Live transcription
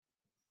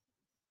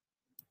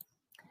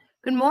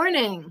Good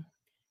morning,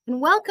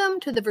 and welcome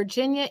to the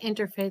Virginia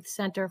Interfaith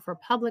Center for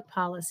Public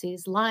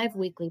Policy's live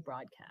weekly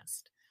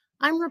broadcast.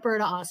 I'm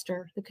Roberta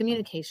Oster, the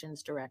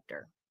Communications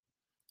Director.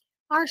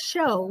 Our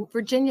show,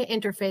 Virginia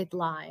Interfaith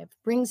Live,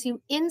 brings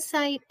you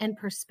insight and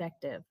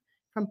perspective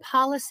from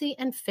policy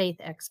and faith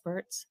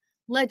experts,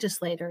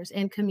 legislators,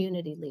 and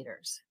community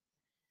leaders.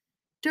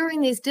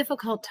 During these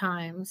difficult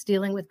times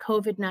dealing with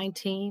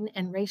COVID-19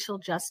 and racial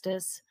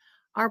justice,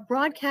 our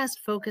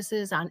broadcast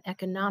focuses on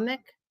economic,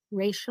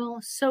 racial,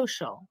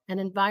 social, and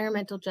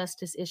environmental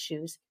justice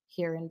issues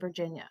here in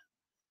Virginia.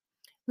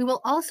 We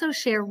will also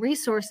share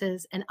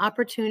resources and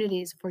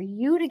opportunities for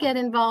you to get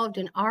involved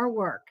in our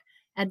work,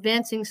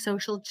 advancing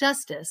social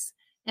justice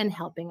and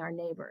helping our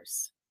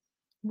neighbors.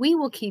 We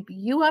will keep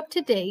you up to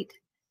date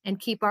and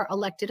keep our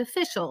elected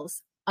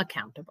officials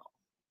accountable.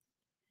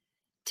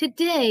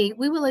 Today,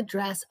 we will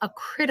address a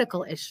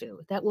critical issue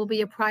that will be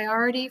a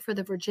priority for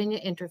the Virginia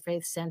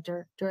Interfaith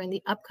Center during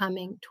the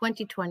upcoming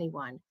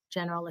 2021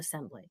 General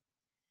Assembly: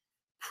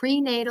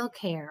 prenatal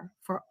care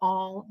for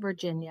all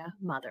Virginia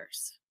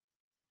mothers.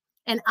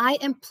 And I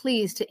am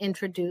pleased to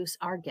introduce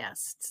our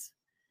guests.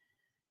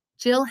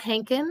 Jill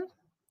Henkin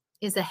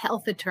is a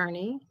health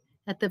attorney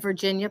at the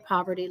Virginia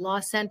Poverty Law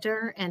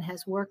Center and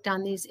has worked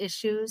on these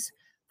issues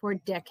for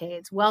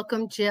decades.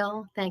 Welcome,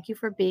 Jill. Thank you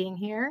for being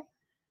here.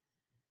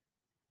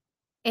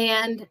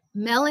 And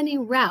Melanie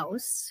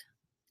Rouse,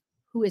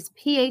 who is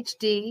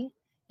PhD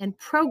and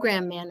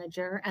Program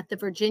Manager at the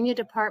Virginia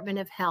Department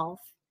of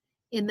Health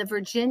in the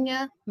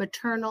Virginia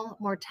Maternal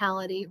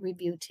Mortality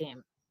Review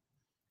Team.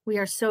 We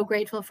are so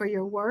grateful for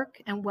your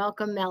work, and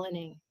welcome,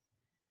 Melanie.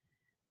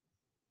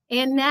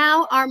 And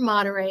now our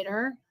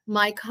moderator,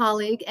 my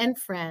colleague and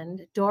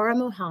friend, Dora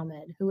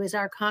Muhammad, who is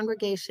our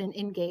Congregation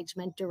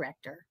Engagement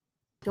Director.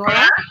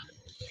 Dora?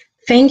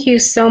 Thank you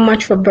so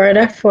much,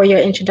 Roberta, for your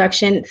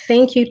introduction.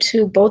 Thank you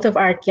to both of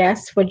our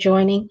guests for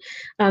joining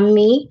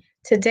me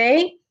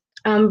today.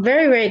 I'm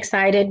very, very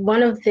excited.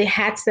 One of the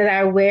hats that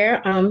I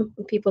wear,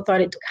 people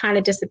thought it kind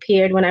of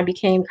disappeared when I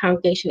became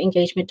Congregation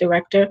Engagement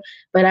Director,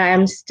 but I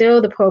am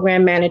still the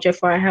Program Manager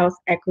for our health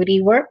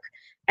equity work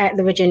at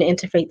the Virginia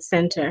Interfaith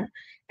Center.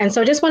 And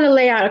so I just want to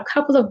lay out a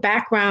couple of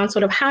backgrounds,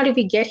 sort of how did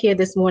we get here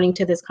this morning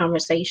to this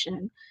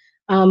conversation.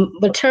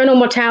 Maternal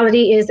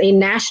mortality is a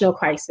national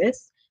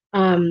crisis.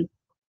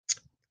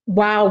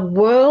 While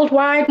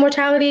worldwide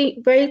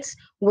mortality rates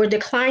were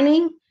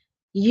declining,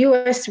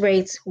 U.S.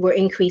 rates were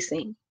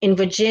increasing. In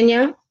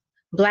Virginia,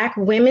 Black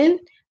women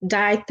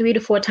died 3 to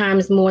 4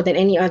 times more than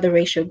any other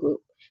racial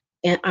group.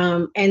 And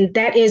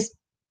that is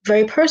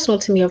very personal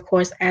to me, of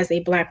course, as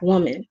a Black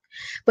woman.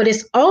 But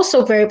it's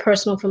also very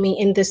personal for me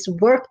in this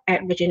work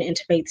at Virginia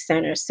Interfaith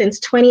Center. Since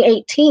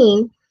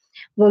 2018,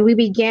 when we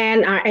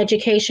began our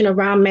education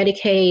around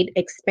Medicaid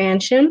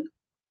expansion,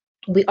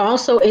 we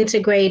also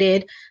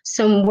integrated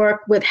some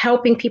work with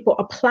helping people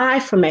apply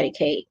for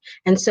Medicaid.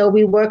 And so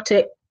we worked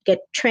to get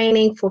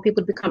training for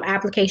people to become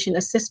application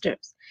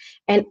assisters.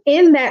 And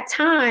in that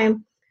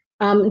time,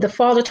 the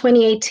fall of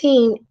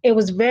 2018, it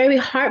was very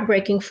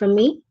heartbreaking for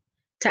me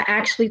to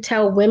actually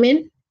tell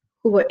women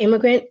who were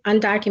immigrant,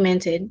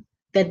 undocumented,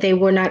 that they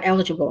were not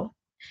eligible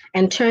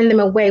and turn them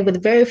away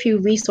with very few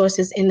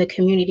resources in the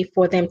community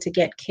for them to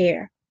get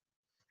care.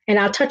 And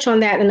I'll touch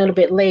on that a little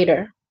bit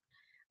later.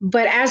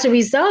 But as a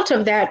result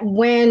of that,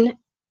 when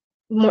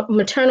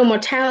maternal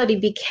mortality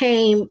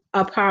became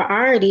a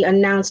priority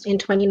announced in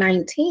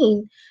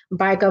 2019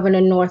 by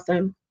Governor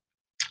Northam,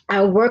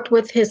 I worked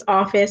with his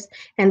office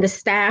and the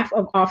staff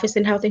of Office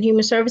of Health and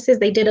Human Services.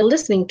 They did a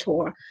listening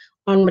tour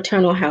on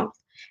maternal health.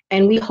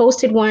 And we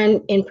hosted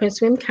one in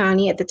Prince William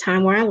County at the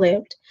time where I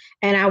lived.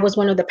 And I was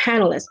one of the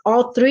panelists.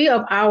 All 3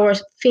 of our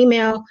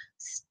female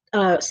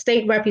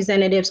state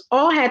representatives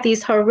all had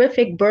these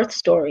horrific birth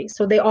stories.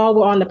 So they all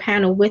were on the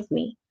panel with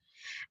me.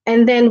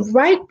 And then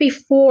right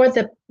before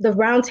the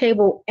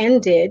roundtable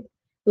ended,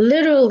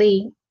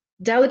 literally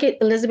Delegate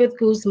Elizabeth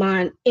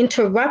Guzman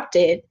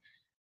interrupted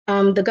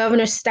the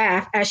governor's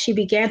staff as she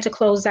began to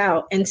close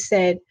out and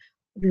said,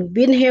 "We've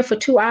been here for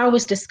 2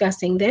 hours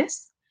discussing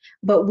this,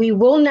 but we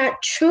will not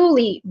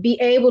truly be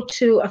able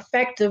to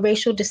affect the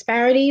racial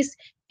disparities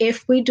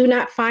if we do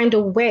not find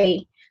a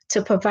way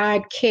to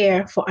provide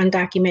care for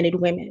undocumented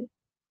women."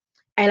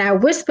 And I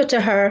whispered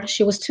to her,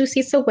 she was 2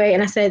 seats away,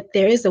 and I said,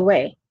 "There is a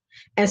way."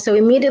 And so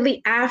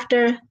immediately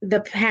after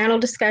the panel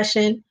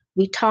discussion,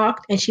 we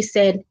talked and she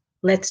said,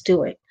 "Let's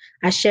do it."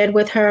 I shared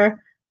with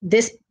her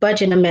this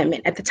budget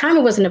amendment. At the time,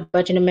 it wasn't a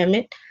budget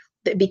amendment.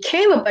 It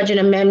became a budget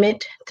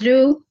amendment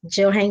through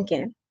Jill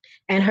Henkin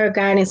and her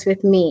guidance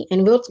with me.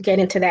 And we'll get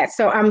into that.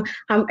 So I'm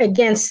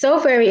again, so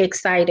very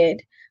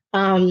excited.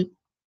 We've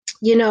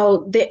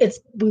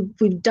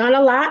done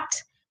a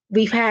lot.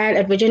 We've had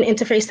at Virginia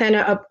Interfaith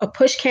Center a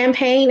push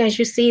campaign, as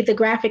you see the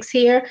graphics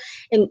here.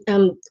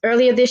 And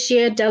earlier this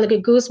year,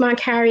 Delegate Guzman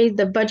carried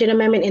the budget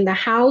amendment in the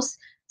House.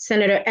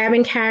 Senator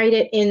Abbott carried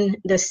it in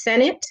the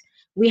Senate.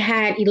 We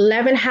had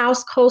 11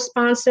 House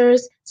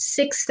co-sponsors,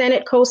 6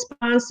 Senate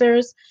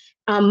co-sponsors,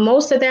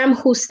 most of them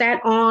who sat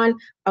on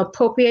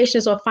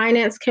appropriations or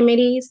finance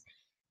committees,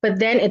 but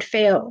then it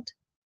failed.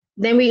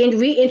 Then we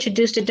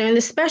reintroduced it during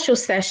the special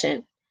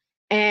session.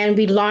 And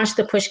we launched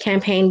the Push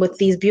campaign with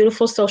these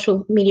beautiful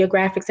social media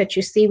graphics that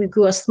you see. We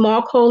grew a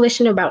small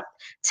coalition of about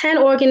 10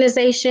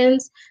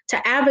 organizations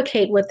to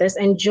advocate with us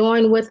and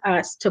join with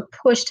us to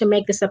push to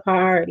make this a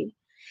priority.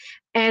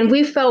 And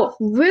we felt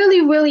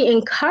really, really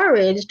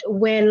encouraged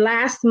when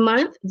last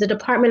month the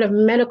Department of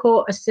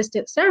Medical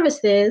Assistance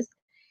Services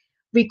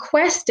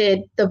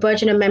requested the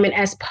budget amendment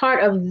as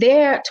part of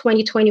their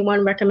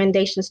 2021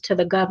 recommendations to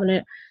the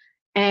governor.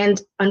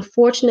 And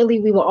unfortunately,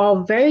 we were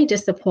all very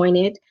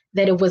disappointed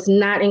that it was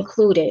not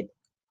included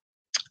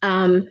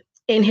in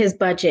his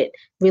budget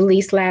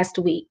released last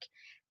week.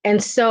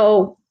 And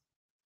so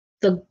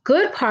the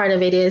good part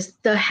of it is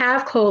the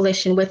HAVE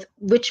Coalition, with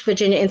which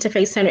Virginia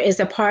Interfaith Center is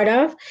a part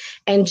of,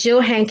 and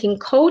Jill Hankin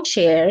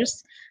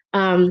co-chairs,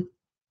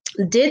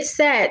 did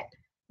set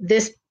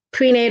this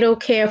prenatal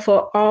care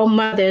for all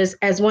mothers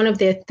as one of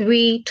their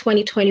 3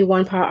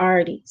 2021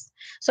 priorities.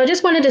 So I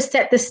just wanted to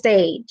set the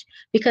stage,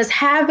 because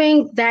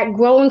having that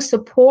growing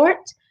support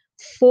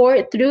for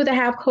it through the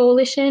HAVE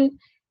Coalition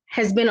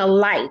has been a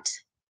light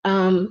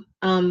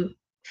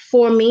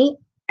for me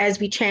as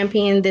we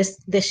champion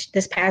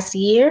this past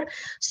year.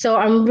 So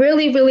I'm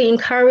really, really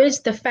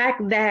encouraged. The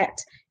fact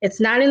that it's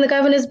not in the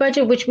governor's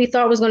budget, which we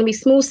thought was going to be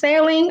smooth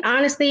sailing,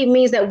 honestly, it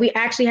means that we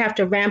actually have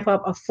to ramp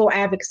up a full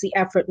advocacy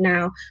effort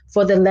now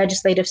for the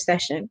legislative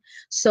session.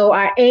 So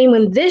our aim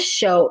in this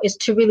show is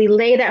to really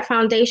lay that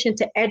foundation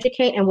to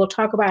educate, and we'll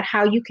talk about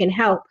how you can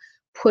help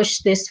push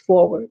this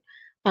forward.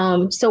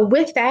 So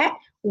with that,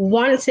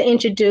 wanted to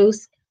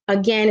introduce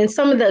again, and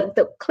some of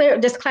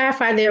just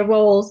clarify their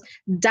roles.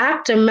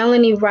 Dr.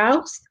 Melanie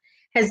Rouse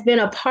has been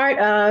a part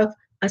of,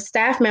 a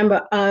staff member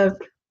of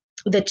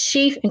the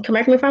chief, and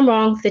correct me if I'm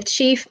wrong, the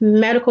Chief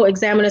Medical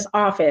Examiner's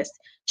Office.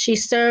 She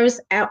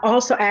serves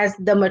also as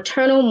the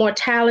Maternal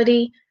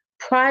Mortality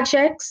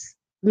Projects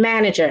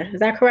Manager. Is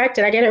that correct?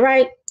 Did I get it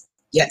right?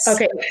 Yes.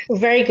 Okay,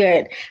 very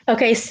good.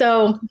 Okay,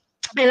 so,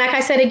 and like I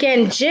said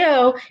again,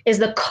 Jill is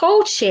the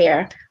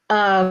co-chair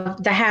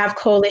of the HAVE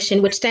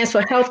Coalition, which stands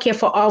for Healthcare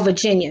for All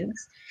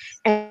Virginians.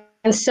 And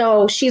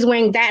so she's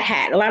wearing that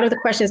hat. A lot of the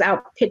questions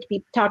I'll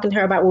be talking to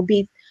her about will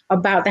be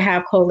about the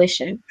HAVE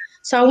Coalition.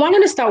 So I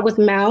wanted to start with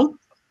Mel.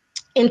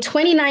 In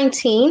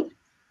 2019,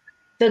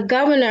 the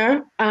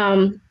governor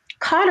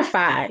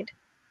codified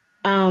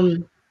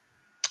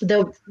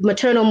the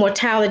Maternal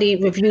Mortality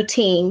Review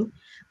Team,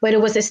 but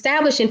it was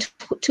established in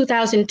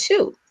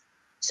 2002.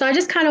 So I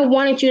just kind of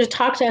wanted you to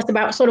talk to us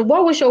about sort of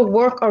what was your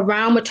work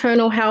around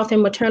maternal health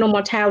and maternal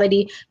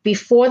mortality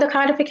before the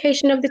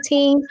codification of the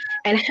team,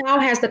 and how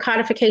has the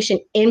codification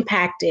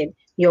impacted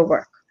your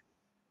work?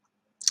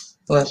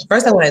 Well,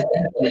 first I want to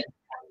thank you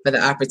for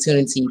the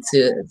opportunity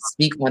to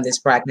speak on this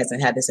broadcast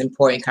and have this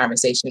important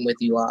conversation with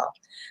you all.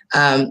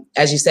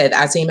 As you said,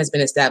 our team has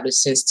been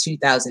established since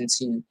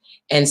 2002.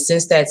 And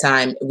since that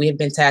time, we have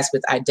been tasked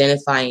with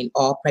identifying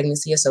all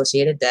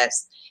pregnancy-associated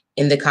deaths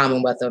in the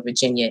Commonwealth of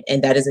Virginia.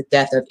 And that is a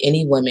death of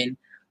any woman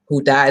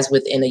who dies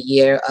within a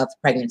year of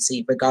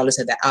pregnancy, regardless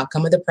of the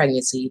outcome of the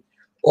pregnancy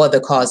or the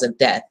cause of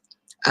death.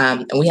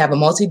 And we have a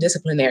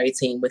multidisciplinary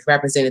team with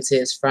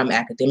representatives from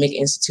academic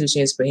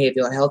institutions,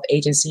 behavioral health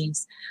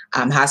agencies,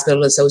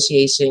 hospital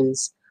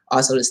associations,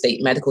 also the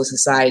state medical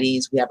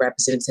societies. We have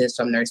representatives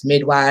from nurse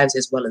midwives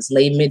as well as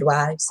lay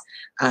midwives,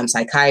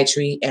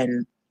 psychiatry,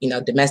 and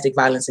domestic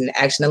violence and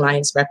action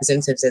alliance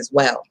representatives as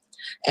well.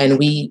 And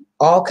we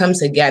all come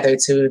together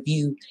to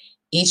review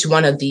each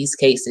one of these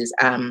cases.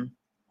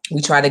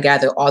 We try to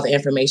gather all the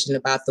information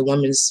about the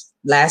woman's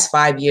last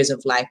 5 years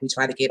of life. We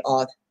try to get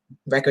all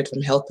records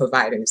from health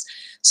providers,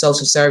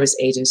 social service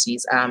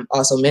agencies,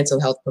 also mental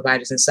health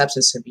providers and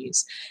substance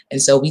abuse.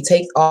 And so we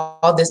take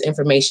all this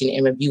information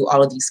and review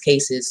all of these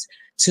cases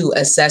to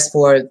assess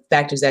for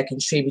factors that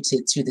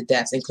contributed to the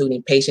deaths,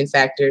 including patient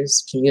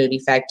factors, community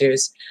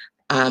factors,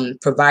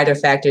 provider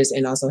factors,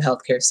 and also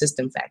healthcare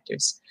system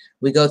factors.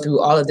 We go through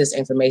all of this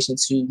information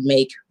to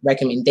make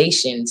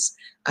recommendations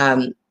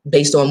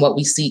based on what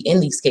we see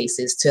in these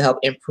cases to help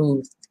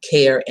improve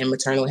care and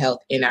maternal health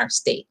in our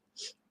state.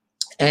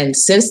 And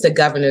since the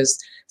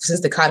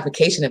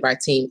codification of our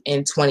team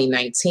in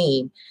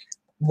 2019,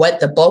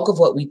 the bulk of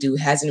what we do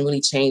hasn't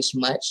really changed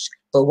much.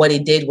 But what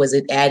it did was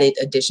it added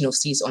additional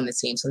seats on the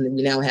team. So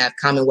we now have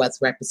Commonwealth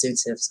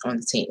representatives on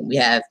the team. We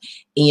have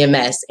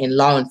EMS and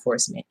law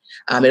enforcement.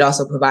 It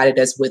also provided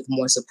us with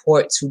more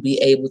support to be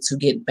able to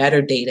get better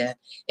data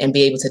and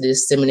be able to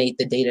disseminate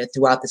the data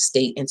throughout the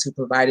state and to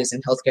providers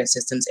and healthcare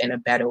systems in a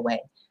better way.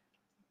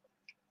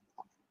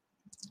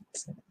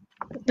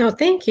 No,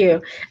 thank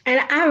you.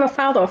 And I have a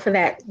follow-up for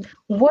that.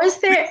 Was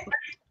there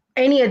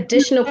any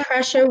additional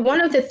pressure?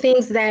 One of the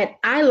things that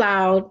I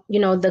allowed,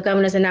 the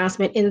governor's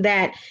announcement, in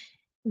that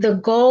the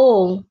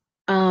goal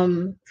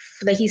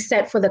that he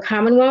set for the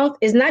Commonwealth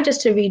is not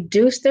just to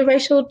reduce the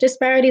racial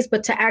disparities,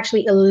 but to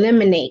actually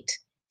eliminate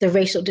the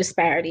racial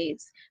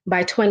disparities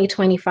by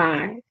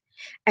 2025.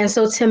 And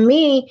so to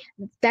me,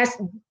 that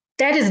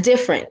is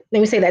different. Let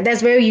me say that.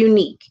 That's very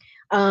unique.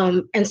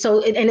 And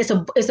so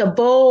it's a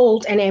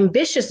bold and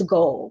ambitious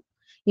goal,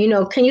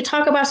 Can you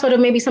talk about sort of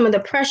maybe some of the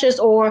pressures,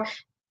 or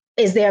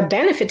is there a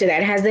benefit to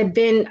that? Has there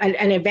been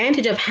an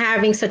advantage of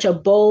having such a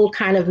bold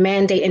kind of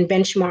mandate and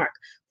benchmark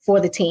for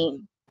the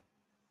team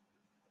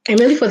and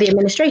really for the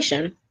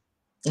administration?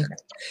 Okay.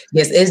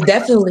 Yes, it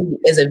definitely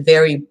is a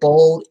very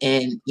bold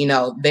and,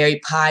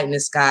 very pie in the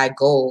sky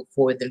goal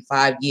for within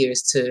 5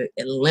 years to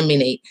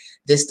eliminate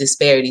this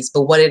disparities.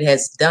 But what it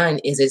has done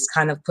is it's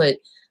kind of put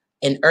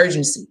an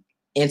urgency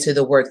into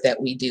the work that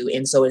we do.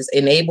 And so it's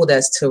enabled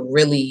us to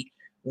really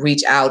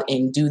reach out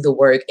and do the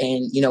work.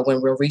 And,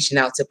 when we're reaching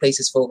out to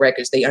places for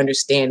records, they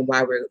understand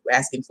why we're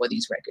asking for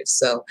these records.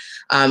 So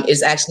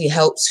it's actually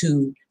helped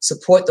to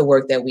support the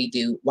work that we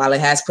do. While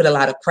it has put a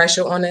lot of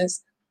pressure on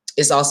us,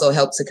 it's also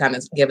helped to kind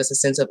of give us a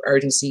sense of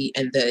urgency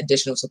and the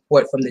additional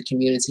support from the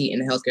community and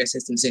the healthcare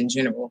systems in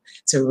general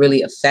to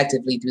really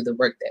effectively do the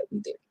work that we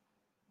do.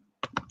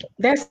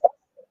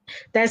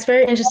 That's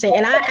very interesting.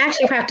 And I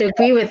actually have to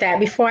agree with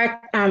that.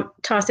 Before I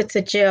toss it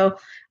to Jill,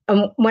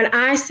 when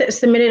I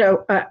submitted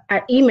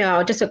an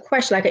email, just a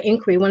question, like an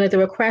inquiry, one of the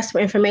requests for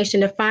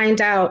information to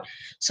find out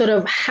sort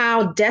of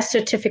how death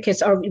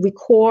certificates are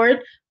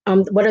recorded,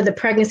 what are the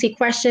pregnancy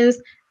questions,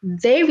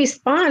 they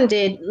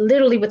responded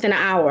literally within an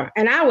hour,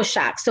 and I was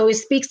shocked. So it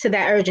speaks to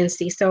that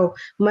urgency. So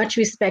much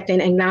respect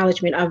and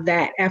acknowledgement of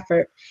that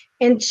effort.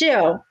 And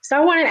Jill, so I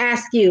wanted to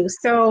ask you,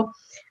 so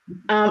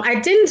I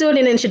didn't do it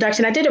in an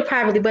introduction, I did it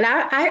privately, but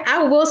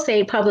I will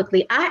say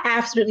publicly, I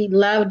absolutely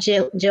love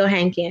Jill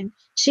Hankin.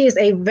 She is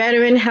a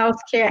veteran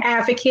healthcare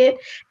advocate.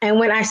 And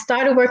when I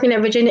started working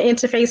at Virginia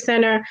Interfaith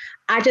Center,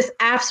 I just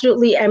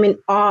absolutely am in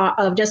awe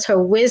of just her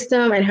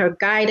wisdom and her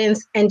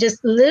guidance, and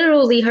just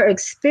literally her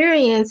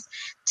experience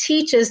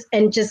teaches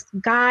and just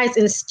guides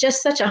in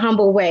just such a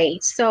humble way.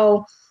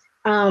 So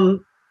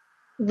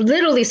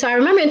literally, so I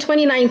remember in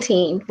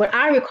 2019, what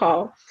I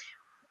recall,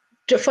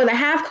 for the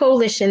HAVE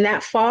Coalition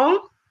that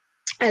fall,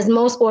 as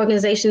most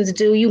organizations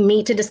do, you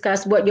meet to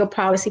discuss what your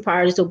policy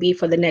priorities will be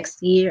for the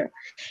next year.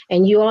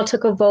 And you all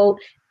took a vote,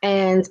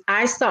 and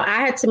I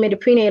had submitted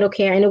prenatal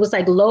care, and it was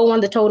like low on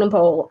the totem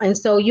pole. And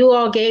so you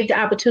all gave the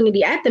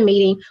opportunity at the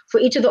meeting for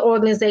each of the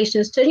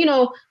organizations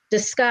to,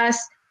 discuss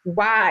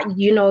why,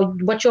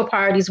 what your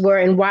priorities were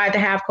and why the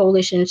HAVE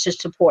Coalition should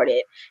support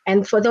it.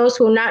 And for those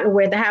who are not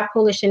aware, the HAVE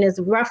Coalition is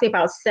roughly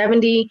about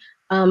 70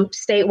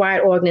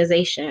 statewide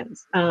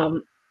organizations.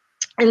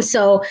 And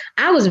so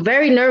I was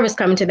very nervous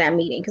coming to that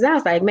meeting, because I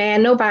was like,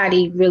 man,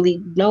 nobody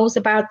really knows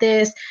about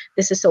this.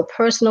 This is so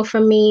personal for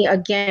me.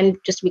 Again,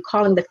 just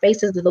recalling the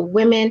faces of the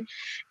women.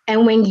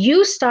 And when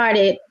you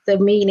started the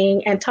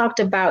meeting and talked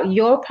about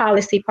your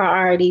policy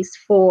priorities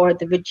for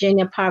the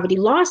Virginia Poverty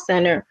Law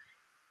Center,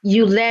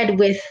 you led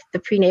with the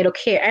prenatal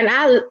care. And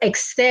I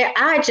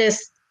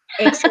just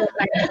exhaled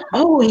like,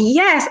 oh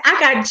yes, I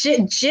got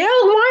Jill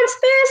wants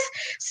this.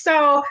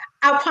 So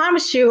I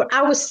promise you,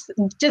 I was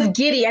just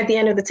giddy at the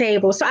end of the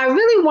table. So I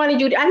really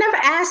wanted I never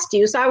asked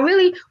you, so I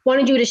really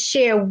wanted you to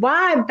share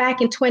why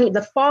back in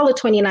the fall of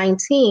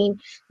 2019,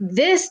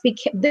 this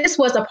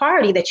was a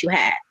priority that you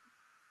had.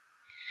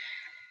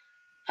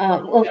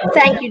 Well,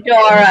 thank you,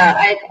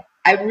 Dora.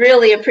 I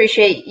really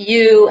appreciate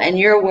you and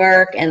your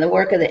work and the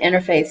work of the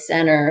Interfaith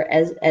Center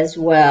as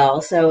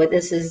well. So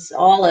this is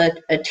all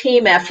a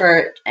team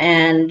effort,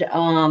 and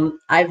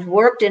I've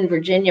worked in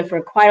Virginia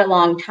for quite a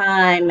long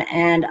time,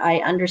 and I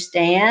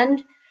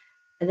understand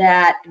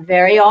that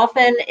very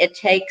often it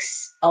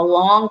takes a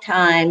long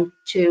time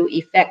to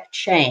effect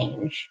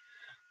change.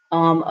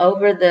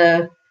 Over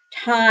the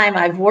time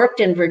I've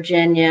worked in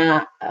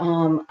Virginia,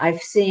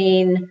 I've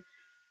seen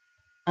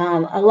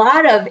a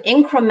lot of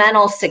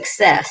incremental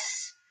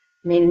success.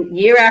 I mean,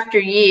 year after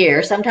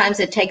year, sometimes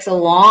it takes a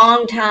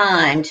long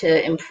time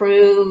to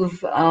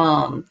improve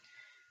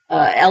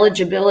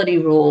eligibility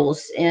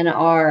rules in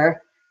our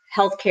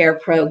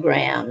healthcare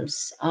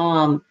programs.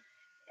 I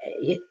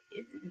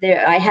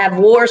have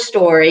war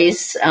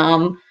stories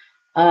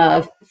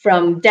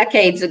from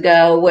decades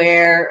ago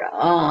where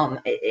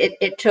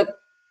it took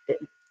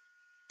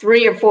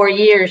 3 or 4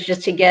 years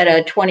just to get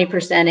a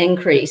 20%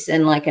 increase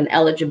in like an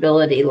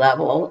eligibility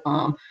level.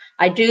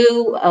 I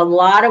do a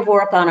lot of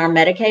work on our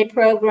Medicaid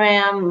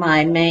program.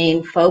 My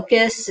main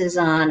focus is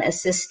on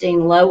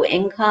assisting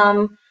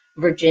low-income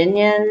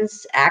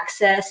Virginians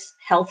access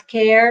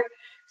healthcare.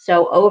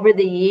 So over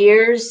the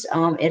years,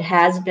 it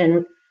has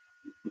been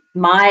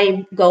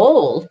my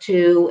goal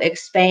to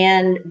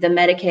expand the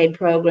Medicaid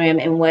program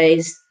in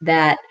ways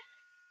that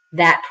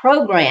that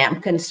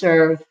program can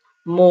serve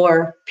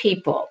more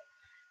people.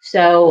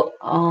 So,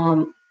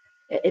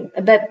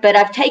 but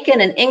I've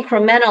taken an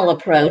incremental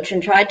approach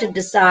and tried to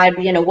decide,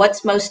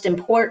 what's most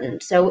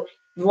important. So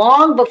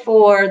long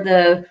before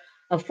the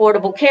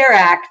Affordable Care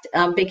Act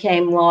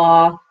became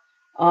law,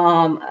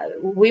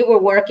 we were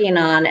working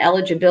on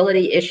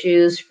eligibility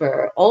issues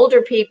for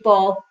older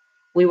people.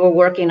 We were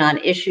working on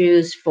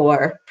issues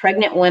for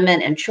pregnant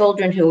women and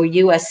children who were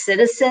U.S.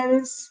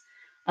 citizens.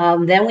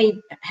 Then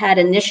we had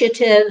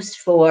initiatives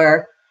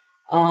for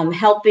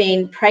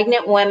helping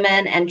pregnant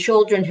women and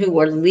children who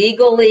were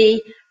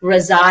legally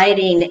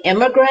residing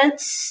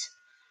immigrants.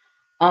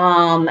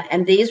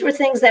 And these were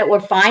things that were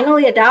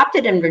finally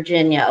adopted in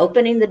Virginia,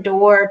 opening the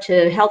door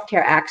to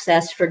healthcare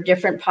access for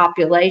different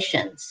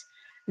populations.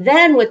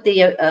 Then with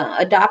the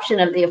adoption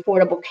of the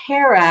Affordable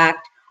Care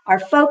Act, our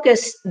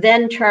focus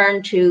then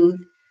turned to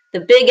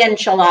the big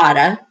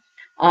enchilada,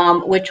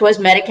 which was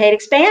Medicaid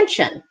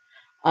expansion,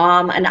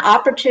 an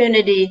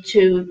opportunity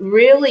to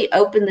really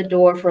open the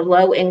door for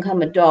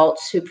low-income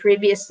adults who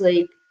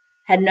previously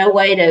had no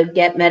way to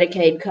get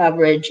Medicaid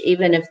coverage,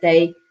 even if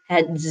they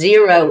had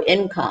zero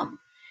income.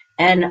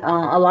 And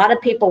a lot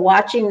of people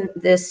watching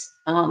this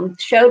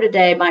show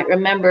today might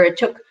remember it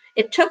took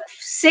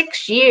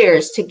 6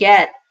 years to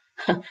get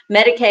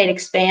Medicaid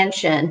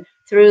expansion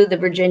through the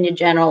Virginia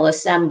General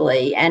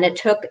Assembly, and it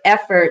took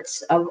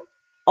efforts of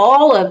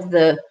all of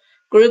the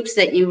groups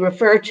that you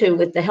refer to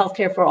with the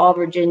Healthcare for All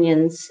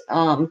Virginians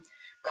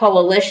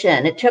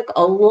coalition. It took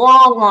a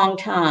long, long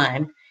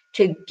time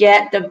to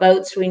get the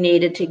votes we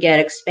needed to get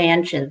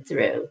expansion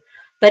through,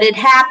 but it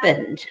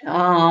happened.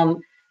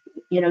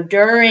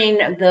 During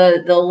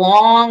the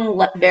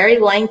long, very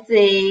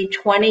lengthy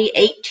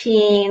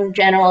 2018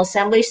 General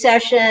Assembly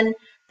session,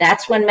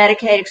 that's when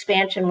Medicaid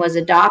expansion was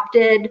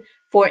adopted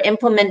for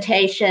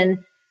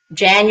implementation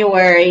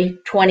January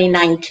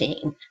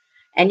 2019.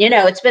 And,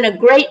 it's been a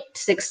great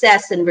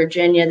success in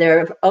Virginia.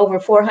 There are over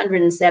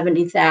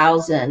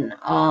 470,000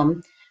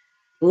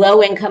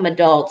 low-income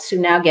adults who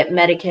now get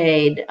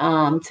Medicaid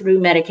through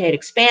Medicaid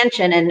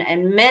expansion.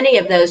 And many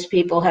of those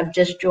people have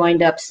just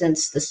joined up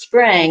since the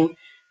spring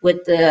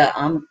with the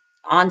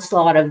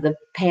onslaught of the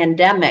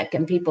pandemic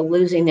and people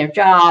losing their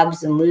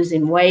jobs and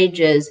losing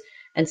wages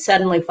and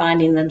suddenly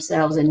finding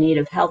themselves in need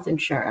of health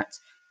insurance.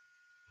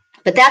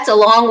 But that's a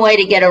long way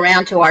to get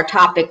around to our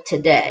topic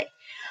today,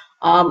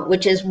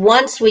 which is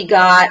once we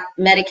got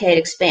Medicaid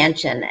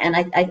expansion, and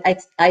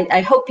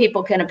I hope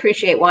people can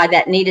appreciate why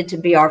that needed to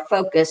be our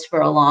focus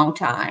for a long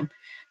time.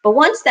 But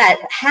once that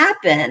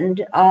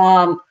happened,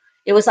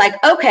 it was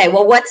like, okay,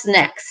 well, what's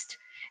next?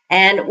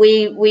 And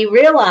we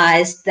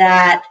realized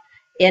that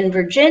in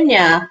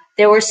Virginia,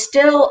 there were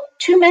still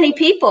too many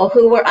people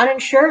who were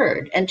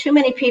uninsured and too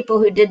many people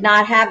who did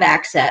not have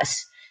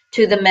access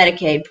to the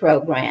Medicaid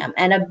program.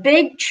 And a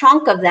big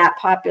chunk of that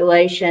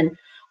population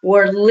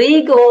were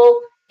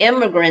legal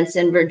immigrants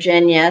in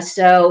Virginia.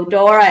 So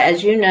Dora,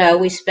 as you know,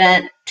 we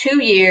spent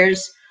 2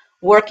 years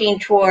working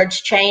towards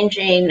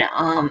changing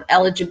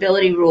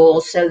eligibility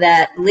rules so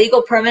that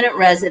legal permanent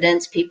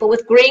residents, people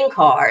with green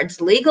cards,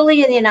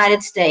 legally in the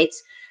United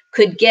States,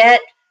 could get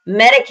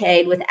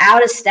Medicaid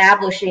without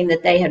establishing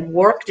that they had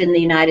worked in the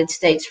United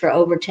States for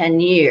over 10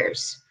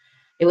 years.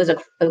 It was a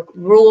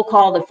rule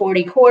called the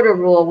 40-quarter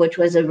rule, which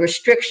was a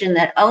restriction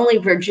that only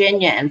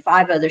Virginia and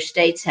 5 other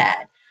states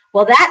had.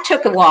 Well, that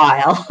took a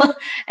while,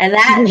 and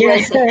that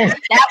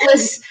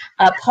was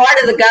a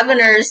part of the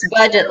governor's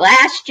budget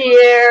last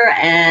year,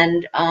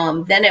 and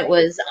then it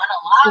was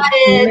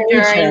unallotted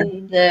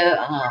during the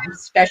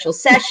special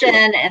session,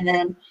 and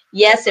then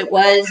yes, it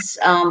was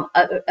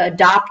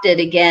adopted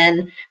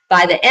again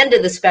by the end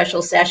of the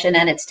special session,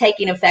 and it's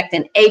taking effect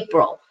in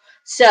April.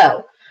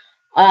 So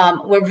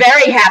we're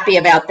very happy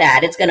about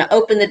that. It's going to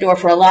open the door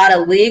for a lot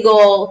of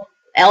legal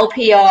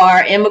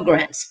LPR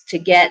immigrants to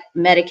get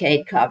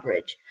Medicaid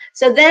coverage.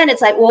 So then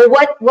it's like, well,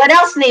 what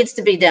else needs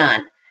to be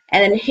done?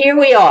 And then here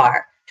we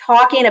are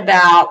talking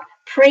about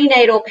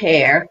prenatal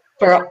care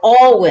for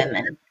all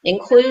women,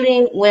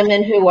 including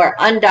women who are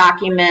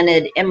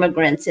undocumented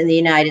immigrants in the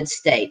United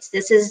States.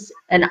 This is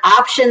an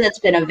option that's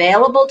been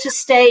available to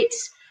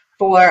states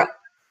for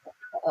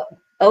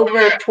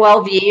over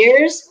 12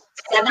 years.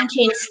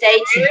 17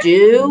 states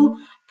do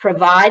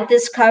provide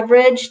this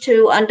coverage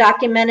to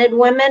undocumented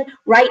women.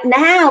 Right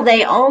now,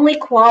 they only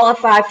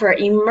qualify for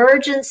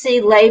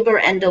emergency labor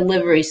and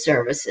delivery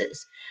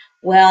services.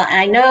 Well,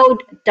 I know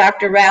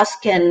Dr. Rouse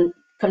can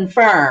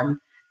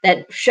confirm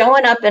that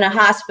showing up in a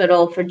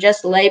hospital for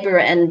just labor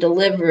and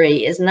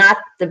delivery is not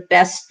the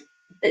best,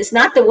 it's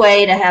not the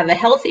way to have a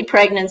healthy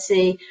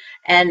pregnancy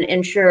and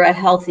ensure a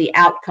healthy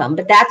outcome.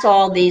 But that's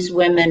all these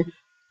women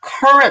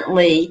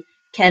currently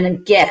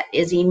can get,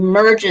 is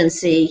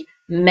emergency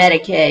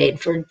Medicaid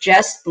for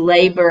just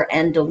labor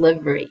and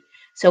delivery.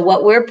 So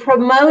what we're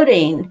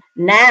promoting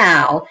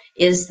now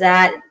is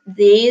that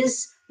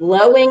these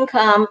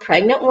low-income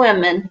pregnant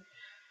women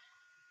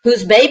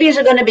whose babies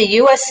are going to be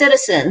U.S.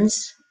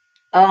 citizens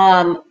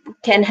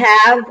can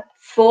have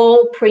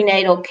full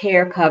prenatal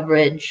care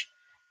coverage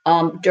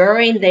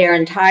during their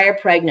entire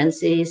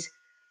pregnancies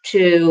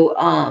to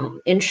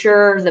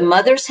ensure the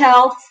mother's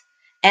health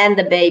and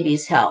the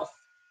baby's health.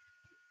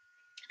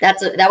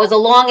 That was a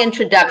long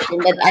introduction,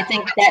 but I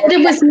think that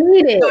it was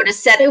needed. Sort of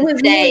set the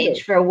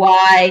stage for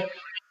why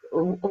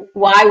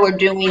we're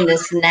doing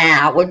this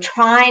now. We're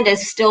trying to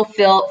still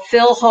fill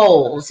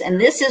holes,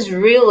 and this is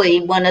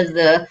really one of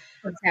the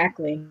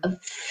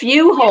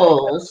few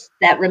holes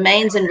that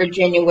remains in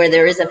Virginia where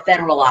there is a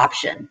federal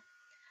option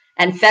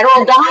and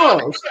federal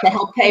dollars to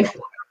help pay for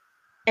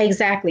it.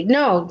 Exactly.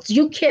 No,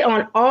 you hit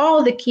on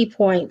all the key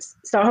points.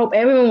 So I hope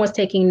everyone was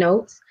taking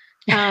notes.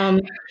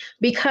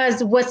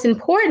 Because what's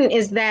important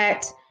is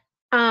that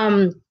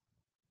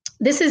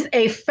this is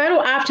a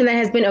federal option that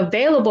has been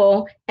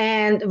available,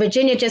 and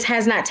Virginia just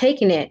has not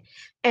taken it.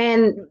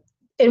 And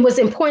it was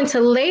important to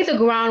lay the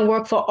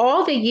groundwork for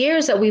all the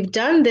years that we've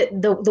done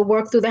the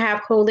work through the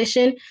HAV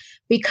Coalition,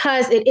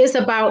 because it is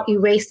about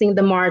erasing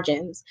the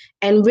margins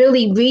and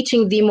really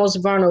reaching the most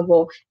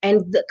vulnerable.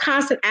 And the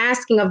constant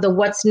asking of the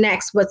what's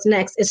next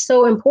is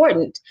so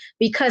important,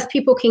 because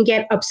people can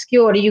get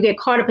obscured, or you get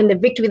caught up in the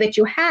victory that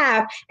you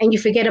have and you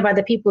forget about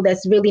the people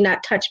that's really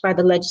not touched by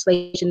the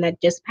legislation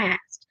that just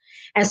passed.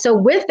 And so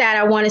with that,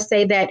 I want to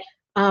say that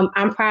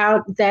I'm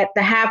proud that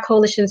the HAV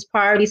Coalition's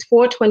priorities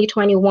for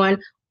 2021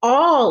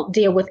 all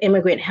deal with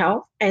immigrant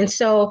health. And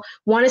so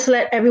wanted to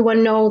let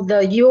everyone know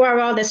the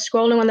URL that's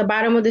scrolling on the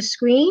bottom of the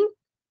screen.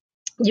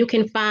 You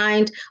can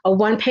find a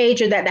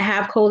one-pager that the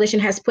HAV Coalition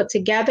has put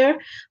together.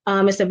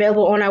 It's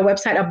available on our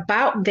website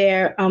about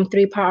their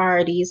 3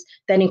 priorities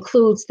that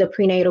includes the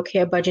prenatal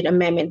care budget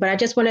amendment. But I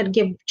just wanted to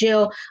give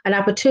Jill an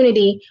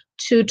opportunity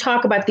to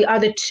talk about the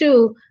other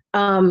 2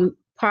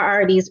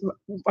 priorities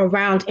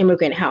around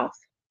immigrant health.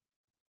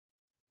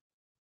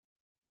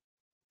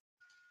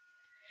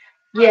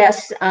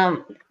 Yes.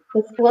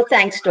 Well,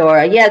 thanks,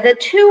 Dora. Yeah, the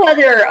 2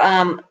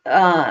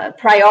 other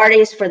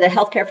priorities for the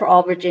Healthcare for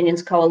All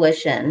Virginians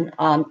Coalition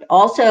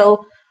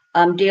also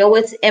deal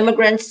with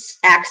immigrants'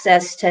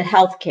 access to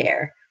health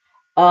care.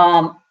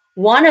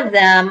 One of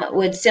them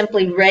would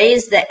simply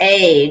raise the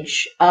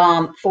age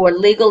for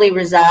legally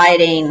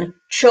residing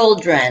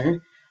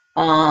children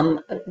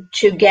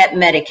to get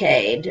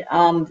Medicaid.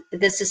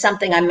 This is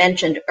something I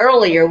mentioned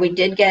earlier. We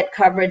did get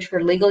coverage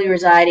for legally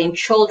residing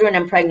children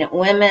and pregnant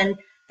women.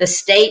 The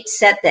state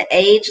set the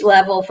age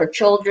level for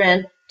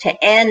children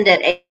to end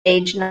at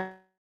age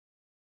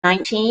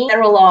 19.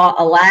 Federal law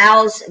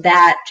allows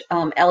that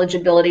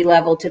eligibility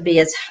level to be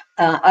as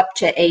up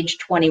to age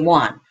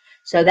 21.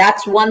 So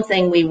that's one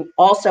thing we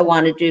also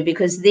want to do,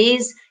 because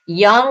these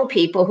young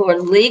people who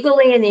are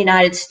legally in the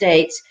United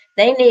States,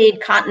 they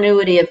need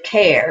continuity of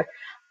care.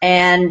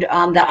 And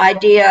the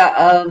idea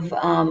of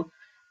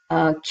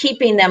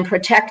keeping them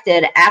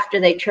protected after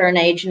they turn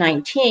age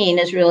 19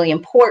 is really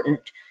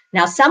important.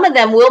 Now, some of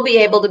them will be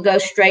able to go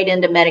straight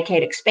into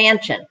Medicaid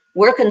expansion.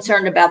 We're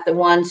concerned about the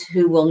ones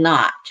who will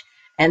not.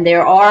 And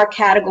there are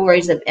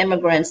categories of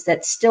immigrants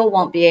that still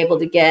won't be able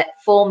to get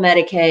full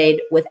Medicaid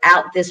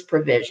without this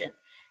provision.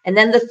 And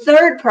then the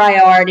third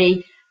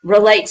priority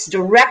relates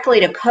directly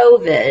to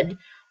COVID.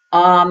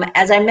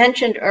 As I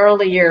mentioned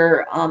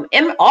earlier,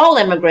 all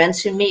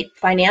immigrants who meet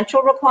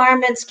financial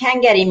requirements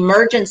can get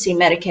emergency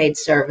Medicaid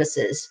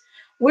services.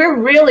 We're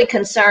really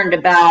concerned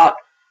about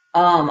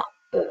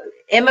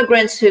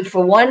immigrants who,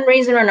 for one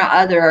reason or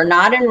another, are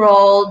not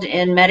enrolled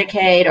in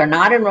Medicaid or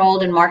not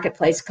enrolled in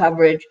marketplace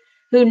coverage,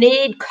 who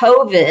need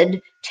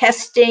COVID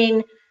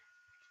testing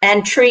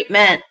and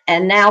treatment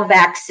and now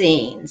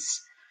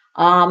vaccines.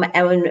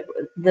 And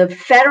the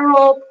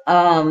federal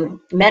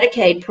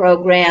Medicaid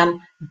program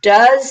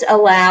does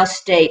allow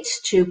states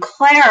to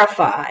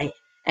clarify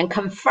and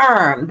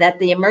confirm that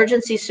the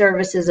emergency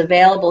services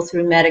available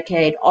through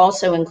Medicaid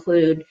also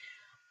include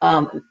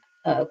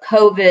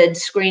COVID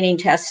screening,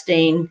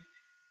 testing,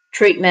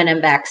 treatment,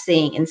 and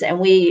vaccines. And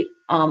we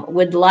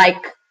would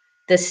like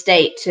the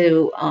state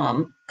to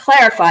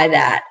clarify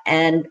that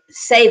and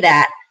say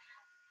that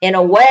in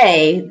a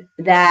way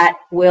that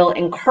will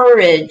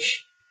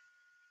encourage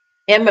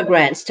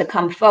immigrants to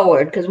come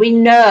forward, because we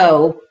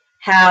know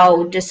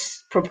how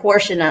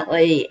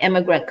disproportionately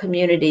immigrant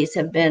communities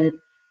have been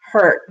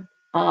hurt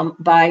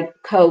by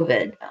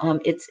COVID.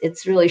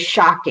 It's really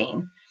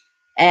shocking.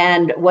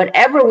 And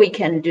whatever we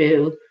can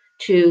do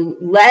to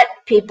let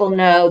people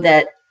know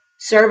that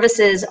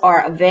services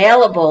are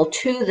available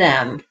to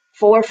them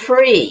for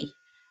free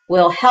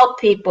will help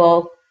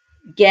people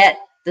get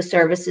the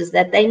services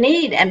that they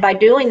need. And by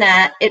doing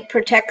that, it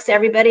protects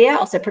everybody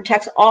else. It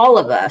protects all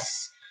of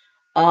us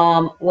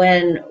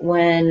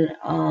when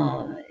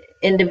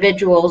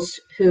individuals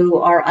who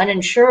are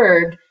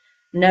uninsured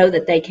know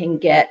that they can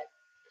get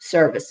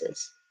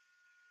services.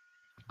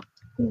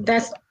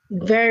 That's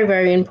very,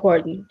 very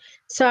important.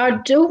 So I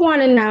do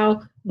want to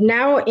now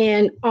narrow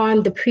in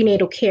on the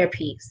prenatal care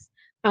piece.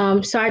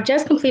 So I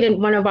just completed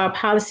one of our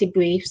policy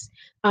briefs,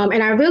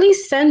 and I really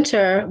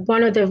center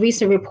one of the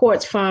recent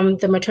reports from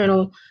the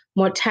Maternal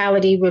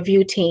Mortality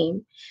Review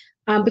Team,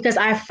 because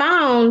I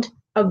found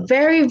a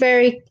very,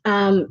 very,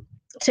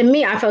 to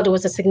me, I felt it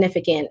was a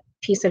significant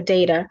piece of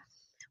data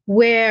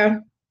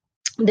where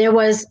there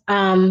was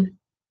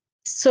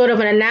sort of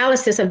an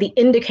analysis of the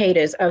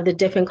indicators of the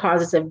different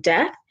causes of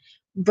death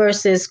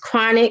versus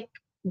chronic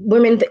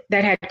women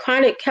that had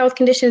chronic health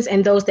conditions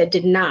and those that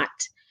did not.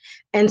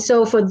 And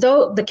so for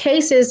the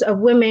cases of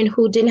women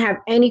who didn't have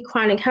any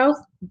chronic health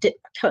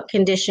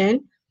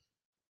condition,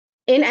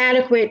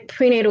 inadequate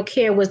prenatal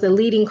care was the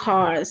leading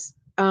cause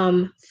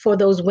for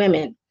those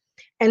women.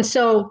 And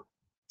so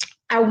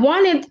I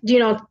wanted,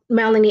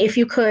 Melanie, if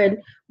you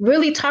could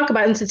really talk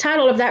about, and the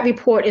title of that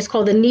report is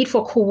called The Need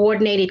for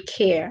Coordinated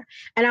Care.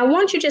 And I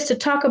want you just to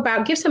talk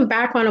about, give some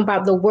background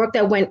about the work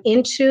that went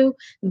into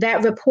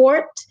that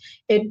report.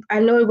 I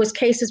know it was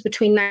cases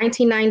between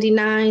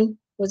 1999,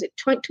 was it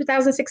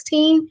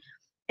 2016?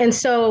 And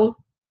so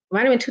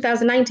right in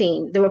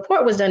 2019, the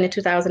report was done in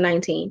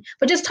 2019,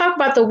 but just talk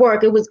about the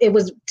work.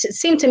 It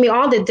seemed to me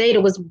all the data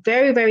was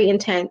very, very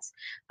intense.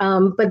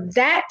 But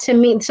that to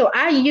me, so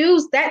I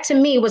used that to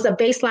me was a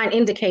baseline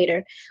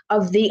indicator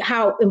of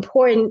how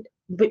important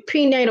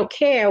prenatal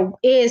care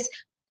is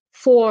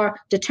for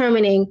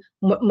determining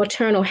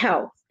maternal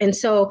health. And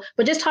so,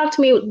 but just talk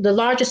to me the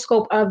larger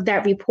scope of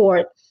that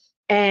report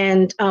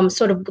and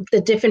sort of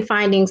the different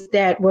findings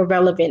that were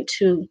relevant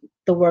to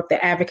the work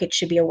that advocates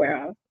should be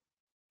aware of.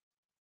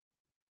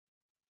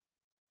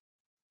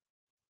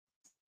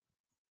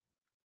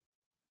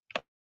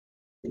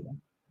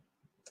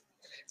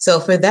 So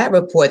for that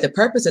report, the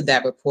purpose of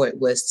that report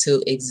was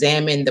to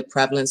examine the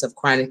prevalence of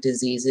chronic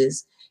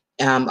diseases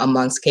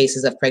amongst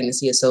cases of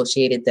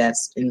pregnancy-associated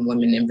deaths in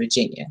women in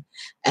Virginia.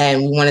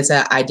 And we wanted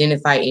to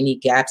identify any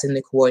gaps in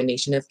the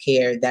coordination of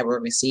care that were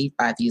received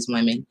by these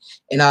women,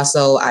 and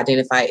also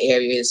identify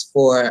areas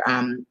for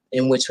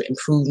in which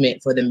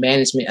improvement for the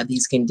management of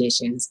these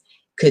conditions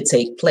could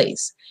take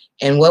place.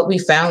 And what we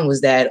found was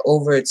that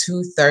over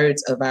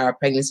 2/3 of our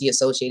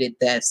pregnancy-associated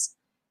deaths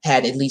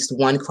had at least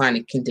one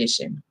chronic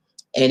condition.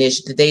 And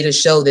the data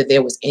showed that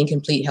there was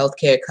incomplete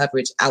healthcare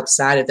coverage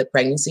outside of the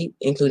pregnancy,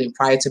 including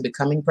prior to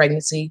becoming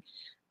pregnancy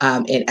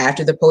and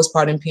after the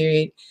postpartum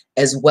period,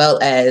 as well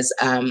as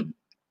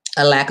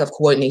a lack of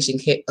coordination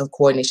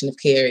of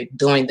care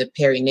during the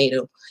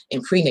perinatal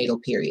and prenatal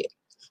period.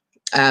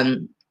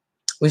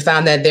 We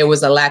found that there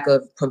was a lack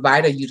of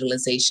provider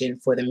utilization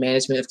for the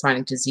management of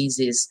chronic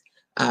diseases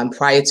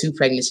prior to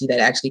pregnancy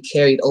that actually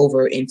carried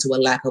over into a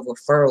lack of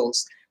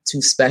referrals to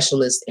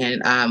specialists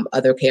and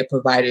other care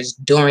providers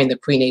during the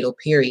prenatal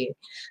period.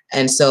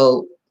 And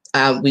so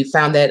we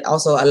found that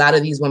also a lot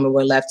of these women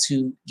were left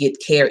to get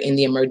care in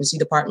the emergency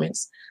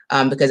departments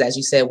because, as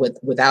you said,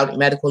 without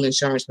medical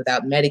insurance,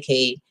 without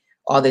Medicaid,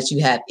 all that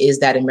you have is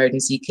that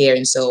emergency care.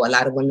 And so a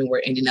lot of women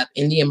were ending up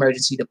in the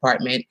emergency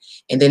department,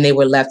 and then they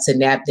were left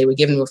to they were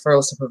given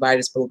referrals to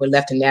providers, but were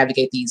left to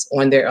navigate these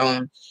on their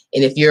own.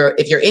 And if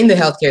you're in the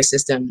healthcare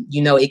system,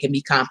 it can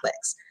be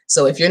complex.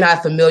 So if you're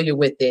not familiar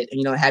with it,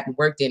 haven't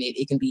worked in it,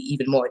 it can be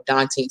even more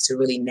daunting to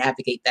really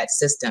navigate that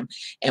system.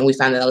 And we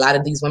found that a lot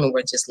of these women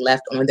were just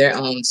left on their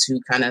own to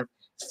kind of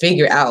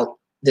figure out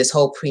this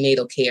whole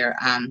prenatal care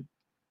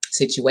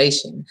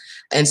situation.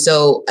 And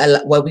so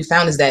what we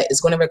found is that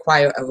it's going to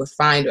require a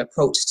refined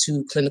approach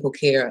to clinical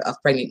care of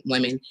pregnant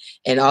women,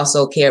 and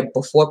also care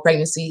before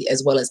pregnancy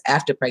as well as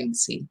after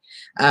pregnancy.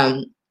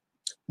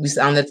 We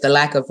found that the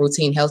lack of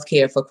routine health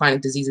care for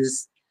chronic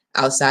diseases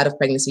outside of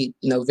pregnancy,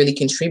 really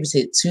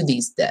contributed to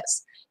these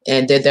deaths.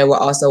 And that there were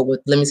also, with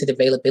limited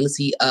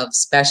availability of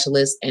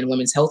specialists and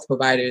women's health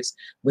providers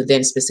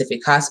within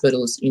specific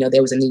hospitals,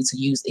 there was a need to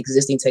use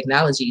existing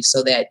technology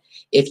so that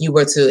if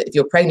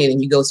you're pregnant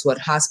and you go to a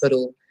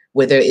hospital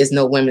where there is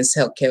no women's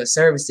health care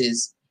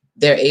services,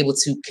 they're able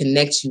to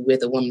connect you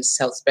with a women's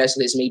health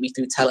specialist, maybe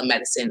through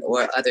telemedicine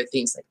or other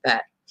things like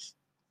that.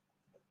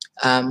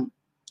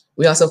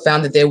 We also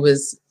found that there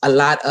was a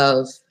lot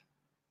of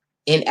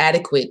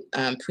inadequate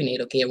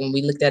prenatal care. When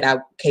we looked at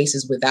our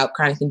cases without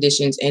chronic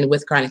conditions and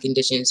with chronic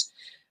conditions,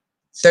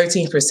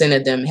 13%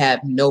 of them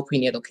have no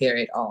prenatal care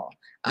at all.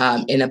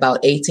 And about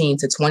 18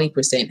 to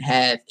 20%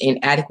 have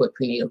inadequate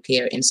prenatal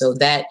care. And so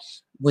that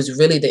was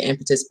really the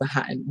impetus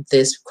behind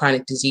this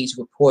chronic disease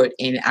report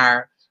and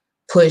our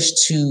push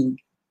to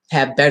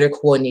have better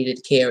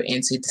coordinated care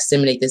and to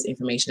disseminate this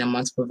information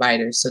amongst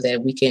providers so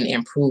that we can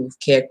improve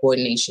care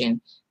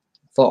coordination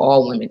for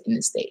all women in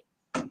the state.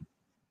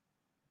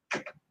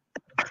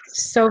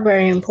 So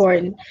very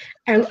important.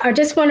 And I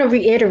just want to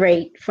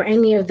reiterate for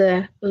any of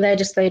the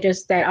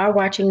legislators that are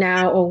watching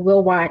now or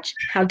will watch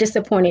how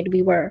disappointed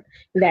we were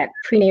that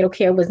prenatal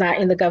care was not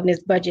in the governor's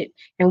budget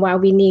and why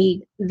we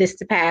need this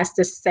to pass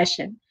this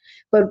session.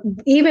 But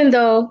even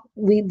though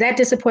that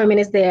disappointment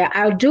is there,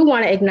 I do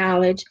want to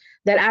acknowledge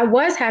that I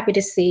was happy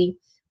to see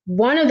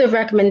one of the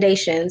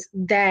recommendations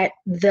that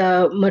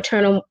the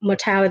maternal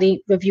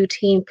mortality review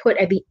team put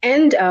at the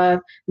end of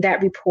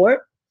that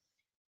report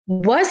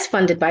was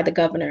funded by the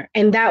governor,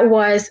 and that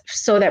was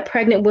so that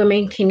pregnant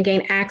women can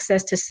gain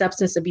access to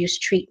substance abuse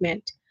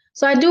treatment.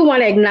 So I do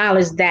want to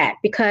acknowledge that,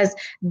 because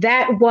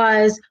that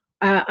was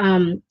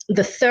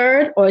the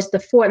third, or it's the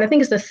fourth, I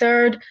think it's the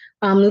third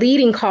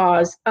leading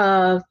cause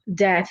of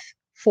death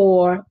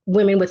for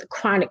women with a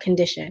chronic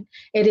condition.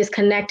 It is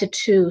connected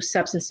to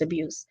substance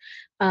abuse.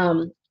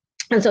 And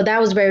so that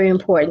was very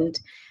important.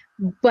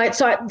 But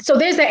so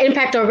there's that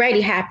impact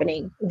already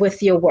happening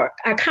with your work.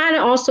 I kind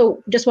of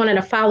also just wanted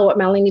to follow up,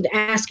 Melanie, to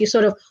ask you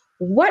sort of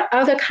what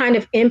other kind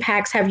of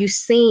impacts have you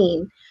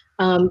seen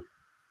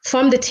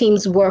from the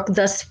team's work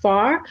thus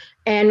far,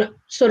 and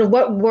sort of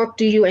what work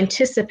do you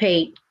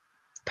anticipate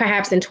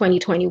perhaps in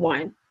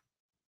 2021,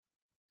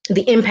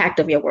 the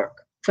impact of your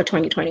work? for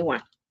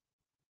 2021?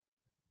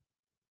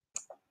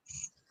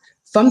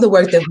 From the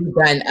work that we've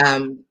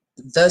done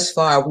thus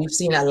far, we've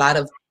seen a lot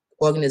of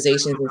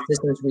organizations and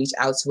systems reach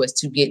out to us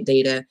to get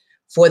data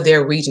for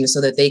their region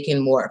so that they can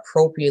more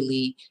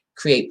appropriately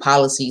create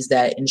policies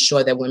that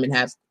ensure that women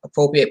have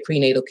appropriate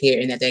prenatal care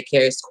and that that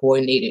care is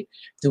coordinated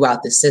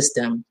throughout the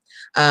system.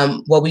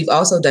 What we've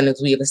also done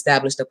is we have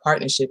established a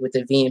partnership with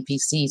the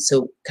VNPC,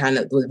 so kind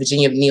of with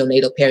Virginia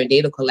Neonatal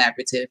Perinatal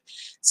Collaborative,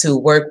 to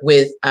work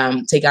with,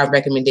 take our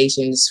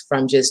recommendations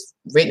from just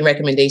written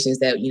recommendations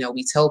that, you know,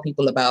 we tell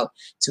people about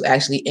to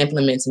actually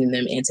implementing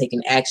them and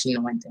taking action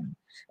on them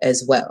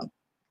as well.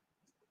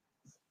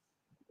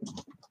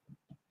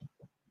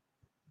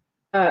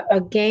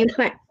 A game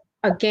plan.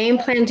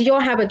 Do you all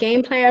have a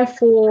game plan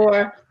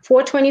for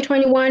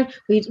 2021?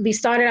 We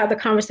started out the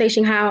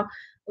conversation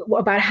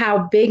about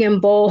how big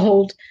and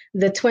bold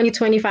the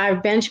 2025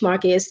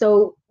 benchmark is.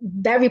 So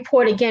that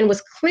report again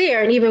was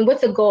clear, and even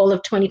with the goal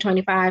of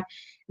 2025,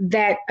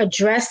 that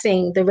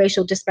addressing the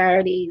racial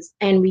disparities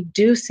and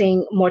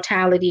reducing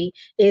mortality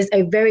is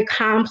a very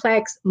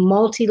complex,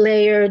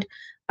 multi-layered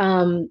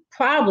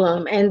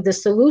problem, and the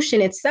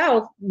solution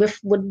itself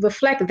would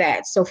reflect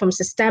that. So from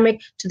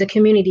systemic to the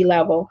community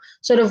level,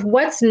 sort of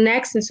what's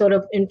next and sort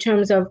of in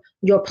terms of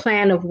your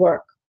plan of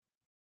work?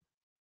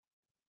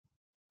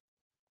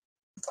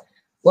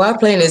 Well, our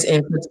plan is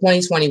for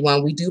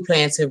 2021, we do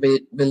plan to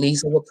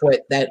release a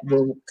report that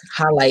will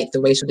highlight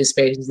the racial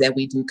disparities that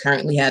we do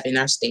currently have in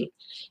our state.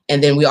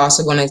 And then we're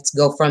also going to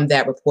go from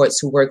that report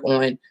to work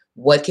on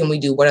what can we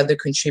do, what are the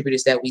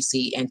contributors that we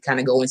see, and kind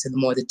of go into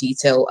the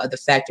detail of the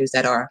factors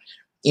that are,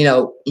 you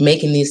know,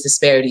 making these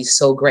disparities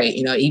so great.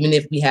 You know, even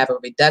if we have a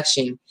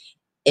reduction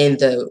in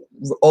the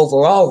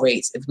overall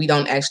rates, if we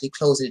don't actually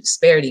close the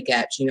disparity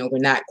gaps, you know, we're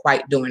not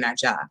quite doing our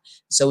job.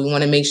 So we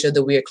want to make sure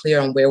that we are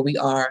clear on where we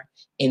are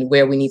and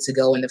where we need to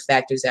go and the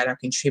factors that are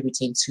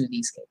contributing to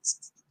these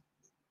cases.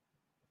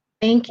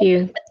 Thank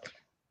you.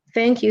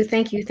 Thank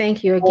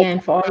you again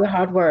for all your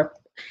hard work.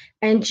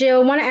 And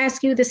Jill, I want to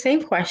ask you the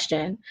same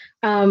question.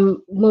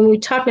 When we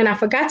talked, and I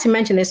forgot to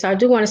mention this, so I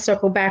do want to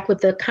circle back with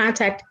the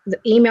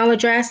email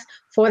address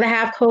for the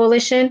HAVE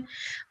Coalition.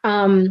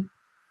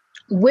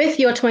 With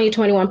your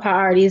 2021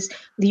 priorities,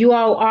 you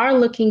all are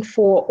looking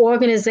for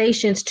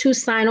organizations to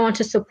sign on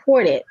to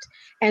support it.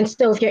 And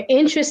so if you're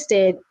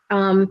interested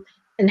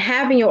in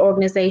having your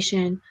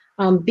organization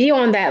be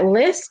on that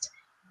list,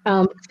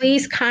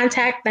 please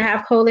contact the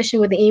HAVE Coalition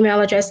with the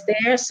email address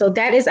there. So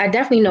that is, I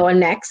definitely know a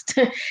next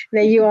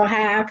that you all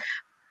have.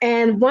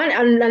 And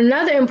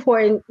another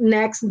important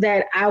next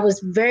that I was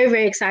very,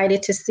 very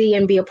excited to see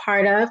and be a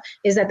part of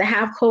is that the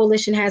HAVE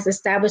Coalition has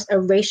established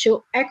a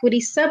racial equity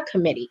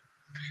subcommittee,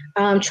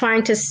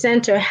 trying to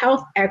center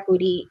health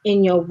equity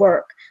in your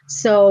work.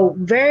 So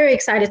very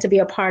excited to be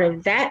a part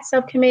of that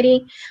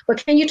subcommittee.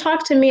 But can you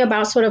talk to me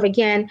about sort of,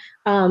 again,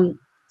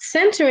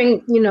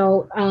 centering, you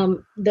know,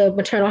 the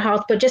maternal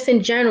health, but just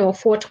in general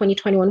for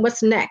 2021,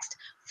 what's next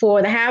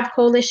for the HAVE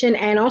Coalition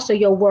and also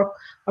your work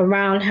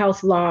around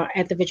health law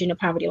at the Virginia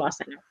Poverty Law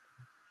Center?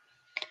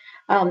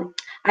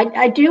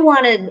 I do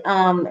want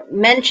to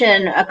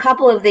mention a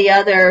couple of the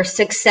other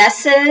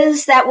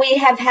successes that we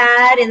have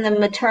had in the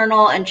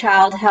maternal and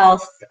child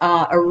health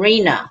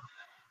arena.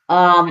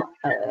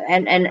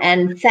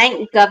 And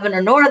thank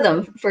Governor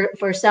Northam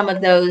for some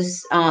of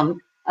those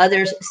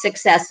other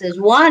successes.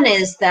 One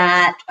is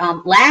that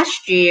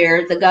last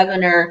year, the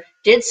governor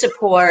did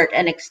support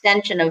an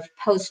extension of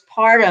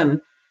postpartum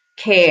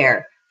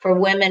care for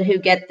women who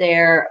get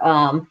their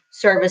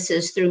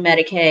services through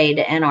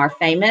Medicaid and our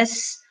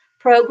FAMOUS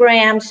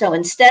program. So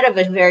instead of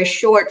a very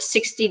short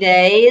 60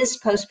 days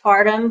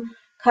postpartum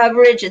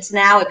coverage, it's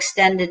now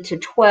extended to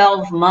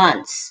 12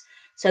 months.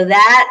 So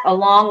that,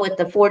 along with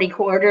the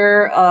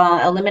 40-quarter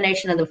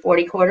elimination of the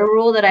 40-quarter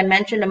rule that I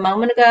mentioned a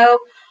moment ago,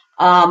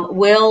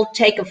 will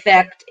take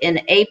effect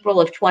in April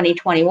of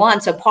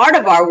 2021. So part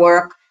of our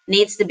work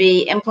needs to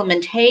be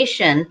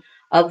implementation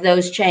of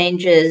those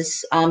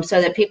changes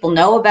so that people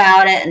know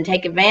about it and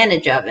take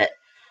advantage of it.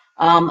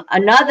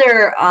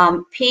 Another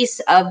piece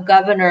of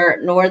Governor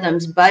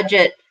Northam's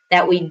budget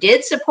that we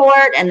did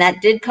support, and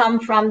that did come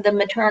from the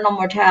maternal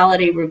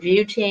mortality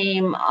review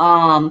team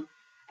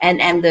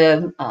and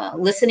the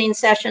listening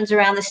sessions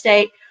around the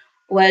state,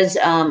 was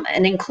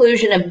an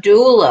inclusion of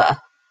doula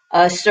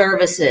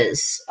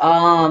services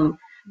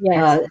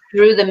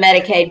through the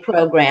Medicaid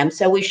program.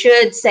 So we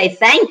should say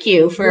thank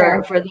you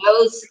for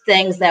those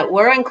things that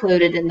were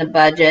included in the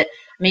budget.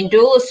 I mean,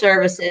 doula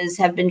services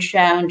have been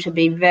shown to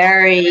be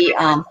very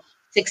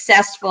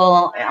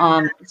successful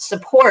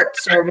support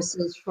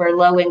services for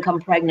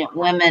low-income pregnant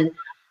women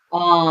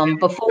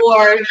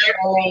before,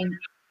 during,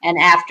 and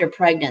after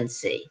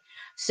pregnancy.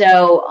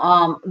 So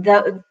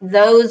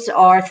those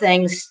are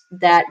things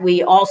that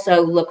we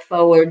also look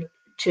forward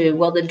to.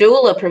 Well, the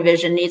doula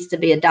provision needs to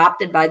be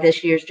adopted by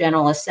this year's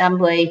General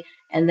Assembly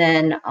and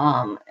then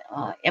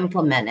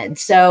implemented.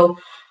 So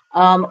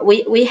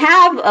we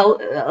have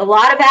a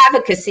lot of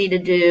advocacy to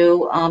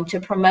do to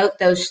promote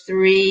those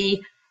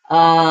three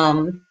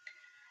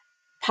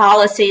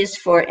policies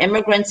for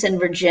immigrants in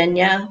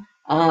Virginia.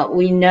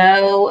 We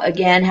know,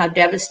 again, how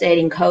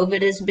devastating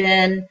COVID has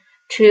been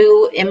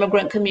to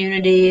immigrant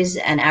communities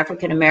and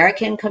African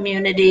American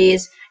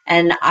communities.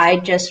 And I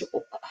just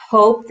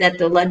hope that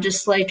the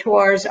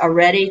legislators are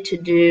ready to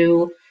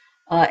do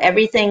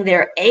everything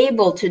they're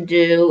able to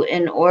do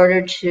in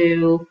order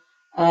to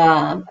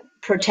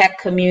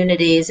protect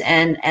communities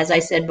and, as I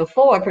said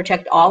before,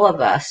 protect all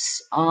of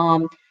us,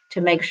 to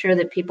make sure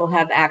that people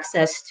have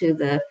access to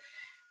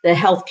the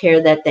health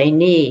care that they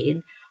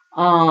need.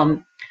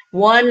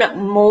 One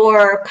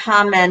more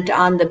comment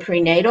on the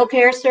prenatal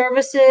care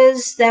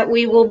services that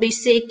we will be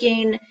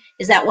seeking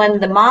is that when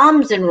the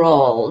mom's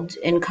enrolled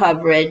in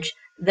coverage,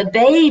 the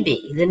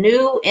baby, the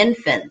new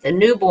infant, the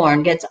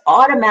newborn gets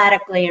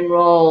automatically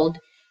enrolled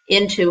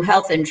into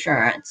health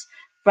insurance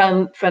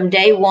from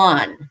day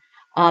one,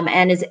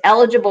 and is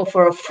eligible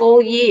for a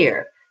full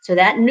year. So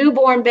that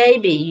newborn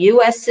baby,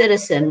 U.S.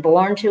 citizen,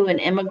 born to an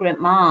immigrant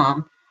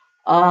mom,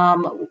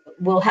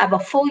 will have a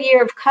full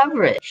year of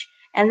coverage.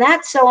 And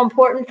that's so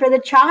important for the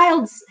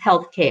child's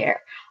health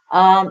care.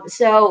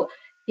 So,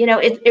 you know,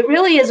 it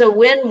really is a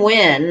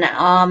win-win.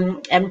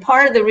 And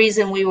part of the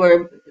reason we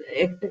were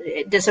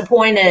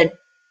disappointed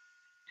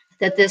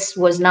that this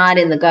was not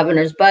in the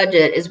governor's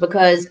budget is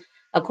because,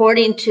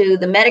 according to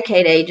the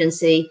Medicaid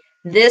agency,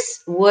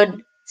 this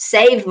would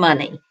save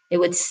money. It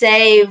would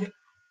save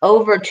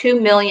over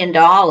 $2 million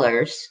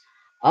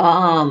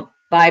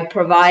by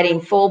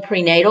providing full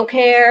prenatal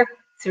care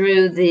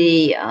through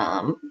the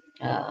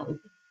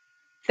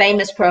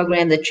famous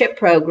program, the CHIP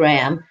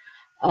program,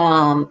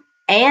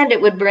 and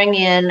it would bring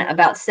in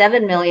about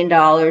 $7 million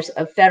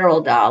of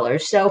federal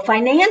dollars. So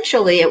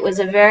financially, it was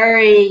a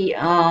very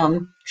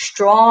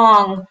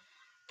strong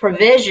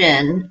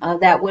provision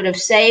that would have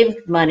saved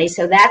money.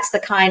 So that's the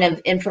kind of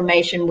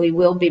information we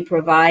will be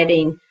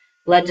providing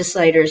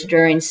legislators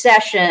during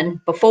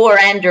session, before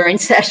and during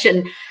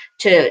session,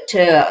 to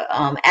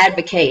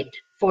advocate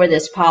for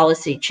this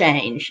policy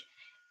change.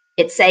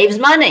 It saves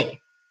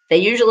money. They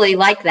usually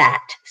like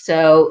that.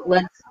 So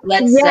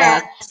let's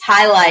Yes.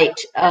 highlight.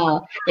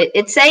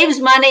 It saves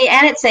money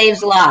and it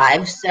saves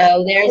lives.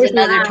 So there's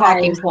another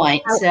talking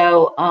point.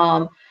 So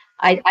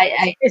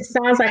it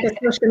sounds like a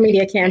social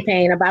media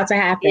campaign about to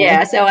happen.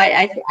 Yeah. So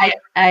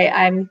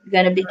I'm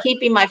going to be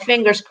keeping my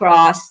fingers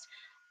crossed,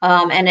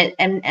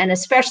 and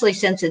especially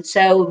since it's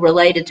so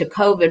related to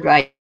COVID,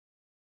 right?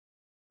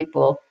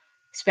 People,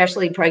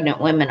 especially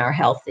pregnant women, are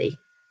healthy.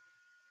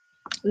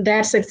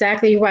 That's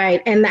exactly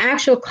right. And the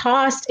actual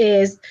cost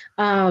is,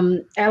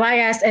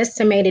 LIS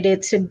estimated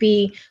it to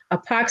be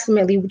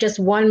approximately just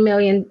 $1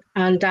 million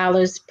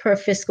per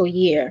fiscal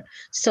year.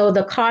 So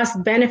the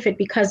cost benefit,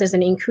 because there's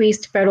an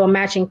increased federal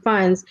matching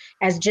funds,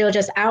 as Jill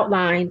just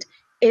outlined,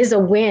 is a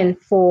win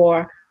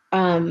for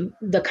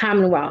the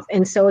Commonwealth.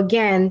 And so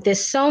again,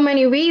 there's so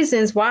many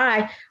reasons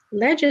why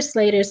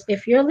legislators,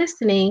 if you're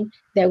listening,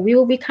 that we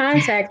will be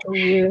contacting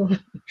you.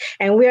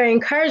 And we are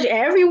encouraging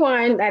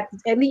everyone at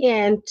the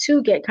end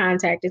to get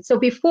contacted. So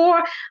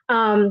before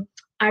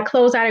I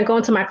close out and go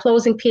into my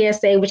closing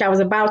PSA, which I was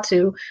about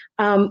to,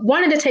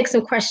 wanted to take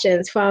some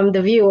questions from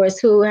the viewers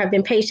who have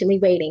been patiently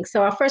waiting.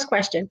 So our first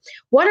question: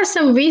 what are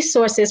some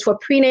resources for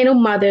prenatal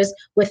mothers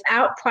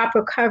without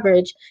proper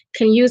coverage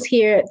can use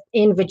here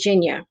in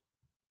Virginia?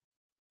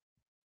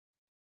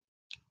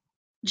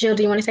 Jill,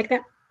 do you want to take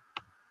that?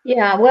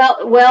 Yeah,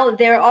 well,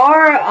 there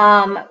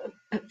are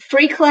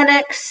free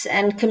clinics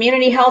and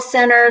community health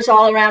centers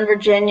all around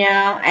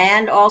Virginia,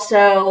 and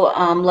also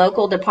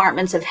local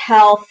departments of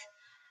health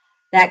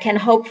that can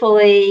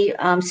hopefully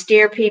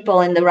steer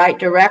people in the right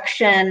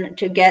direction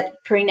to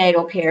get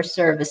prenatal care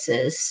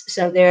services.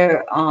 So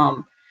they're,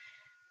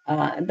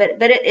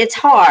 it's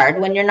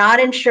hard when you're not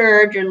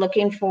insured. You're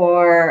looking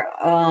for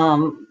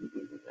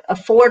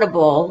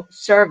affordable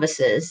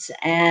services,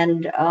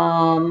 and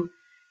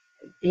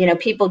you know,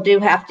 people do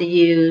have to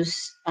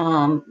use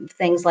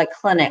things like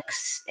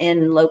clinics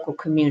in local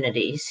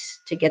communities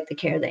to get the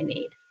care they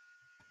need.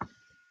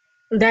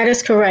 That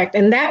is correct.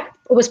 And that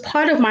was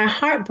part of my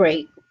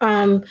heartbreak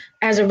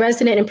as a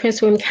resident in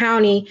Prince William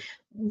County,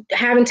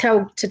 having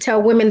to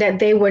tell women that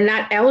they were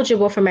not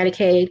eligible for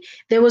Medicaid.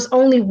 There was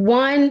only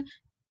one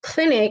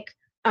clinic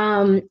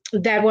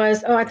that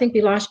was, I think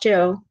we lost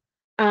Jill,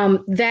 and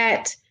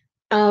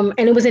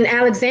it was in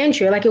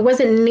Alexandria. Like, it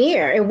wasn't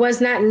near. It was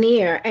not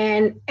near,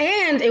 and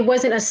it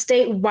wasn't a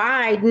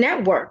statewide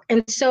network.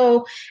 And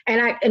so,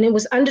 and it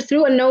was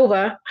through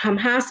Inova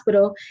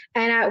Hospital,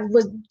 and I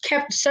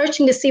kept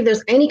searching to see if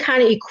there's any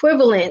kind of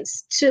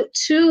equivalence to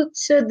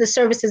the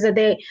services that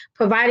they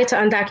provided to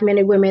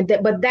undocumented women.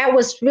 But that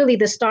was really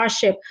the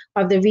starship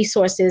of the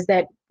resources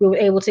that we were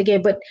able to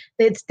give. But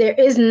there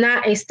is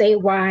not a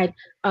statewide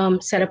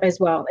setup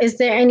as well. Is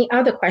there any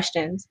other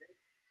questions?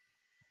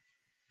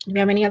 Do you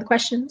have any other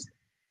questions?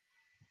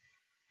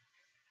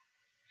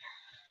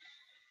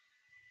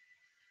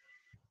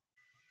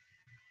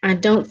 I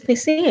don't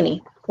see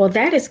any. Well,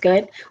 that is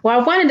good. Well,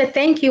 I wanted to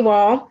thank you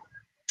all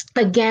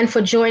again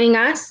for joining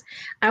us.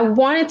 I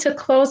wanted to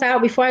close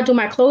out before I do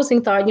my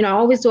closing thought. I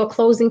always do a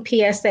closing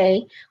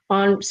PSA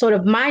on sort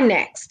of my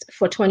next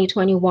for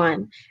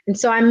 2021. And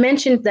so I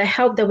mentioned the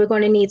help that we're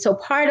going to need. So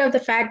part of the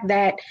fact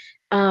that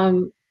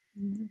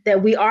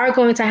that we are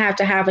going to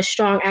have a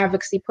strong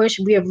advocacy push,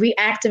 we have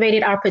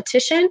reactivated our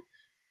petition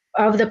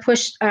of the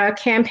push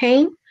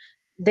campaign.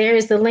 There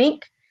is the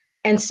link.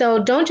 And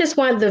so don't just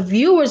want the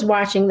viewers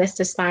watching this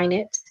to sign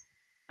it.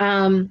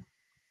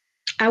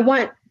 I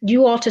want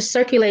you all to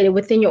circulate it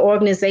within your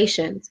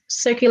organizations,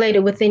 circulate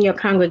it within your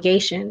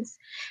congregations.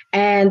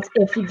 And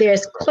if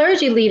there's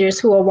clergy leaders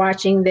who are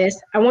watching this,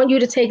 I want you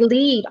to take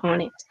lead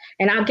on it.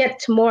 And I'll get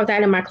to more of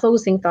that in my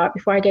closing thought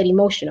before I get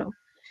emotional.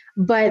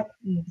 But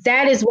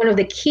that is one of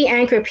the key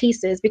anchor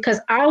pieces,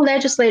 because our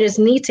legislators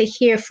need to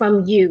hear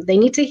from you. They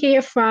need to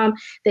hear from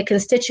the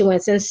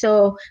constituents. And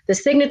so the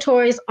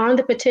signatories on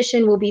the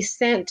petition will be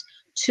sent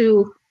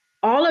to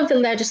all of the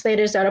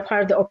legislators that are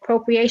part of the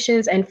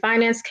appropriations and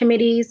finance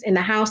committees in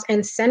the House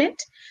and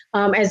Senate,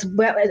 as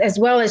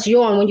well as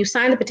your own. When you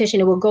sign the petition,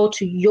 it will go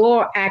to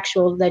your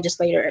actual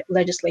legislator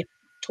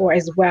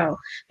as well,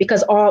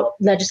 because all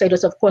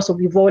legislators, of course, will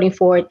be voting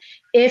for it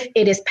if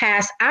it is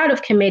passed out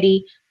of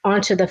committee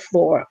onto the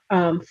floor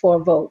for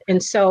a vote.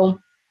 And so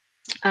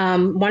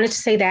wanted to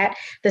say that.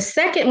 The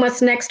second,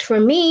 what's next for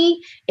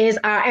me, is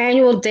our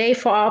annual Day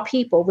for All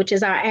People, which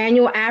is our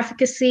annual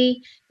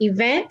advocacy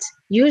event.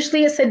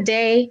 Usually it's a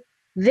day.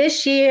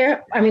 This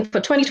year,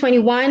 for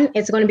 2021,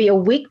 it's going to be a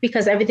week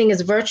because everything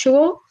is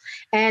virtual.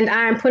 And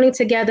I'm putting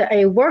together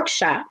a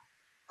workshop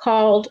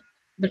called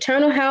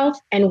Maternal Health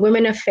and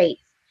Women of Faith.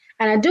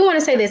 And I do want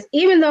to say this,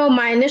 even though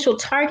my initial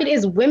target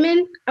is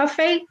women of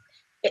faith,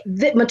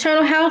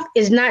 maternal health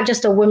is not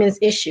just a women's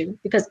issue,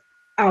 because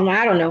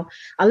I don't know,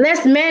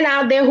 unless men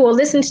out there who are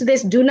listening to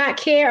this do not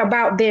care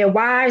about their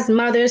wives,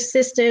 mothers,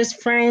 sisters,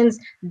 friends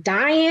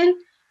dying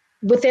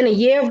within a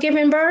year of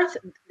giving birth,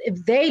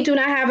 if they do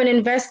not have an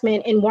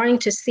investment in wanting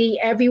to see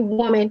every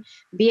woman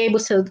be able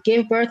to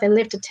give birth and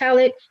live to tell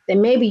it,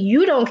 then maybe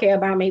you don't care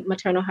about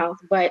maternal health.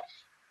 But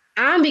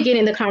I'm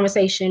beginning the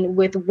conversation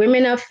with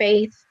women of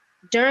faith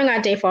during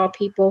our Day for All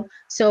People.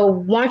 So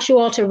want you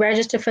all to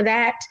register for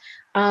that.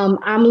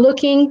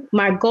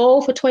 My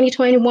goal for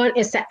 2021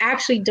 is to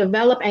actually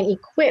develop and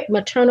equip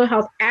maternal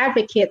health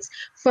advocates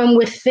from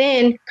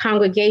within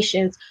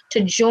congregations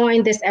to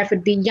join this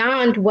effort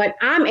beyond what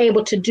I'm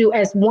able to do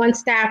as one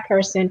staff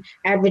person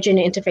at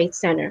Virginia Interfaith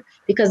Center.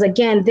 Because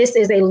again, this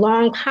is a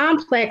long,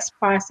 complex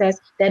process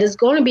that is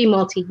going to be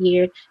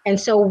multi-yeared. And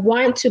so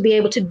want to be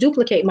able to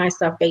duplicate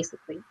myself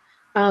basically.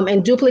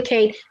 And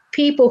duplicate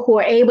people who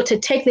are able to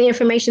take the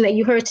information that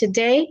you heard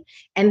today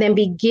and then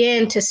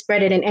begin to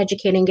spread it and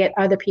educate and get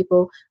other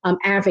people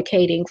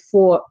advocating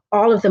for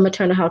all of the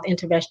maternal health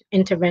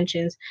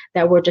interventions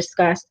that were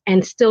discussed,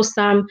 and still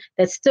some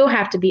that still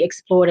have to be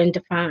explored and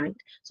defined.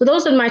 So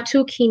those are my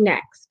two key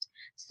next.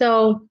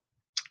 So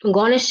I'm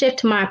going to shift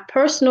to my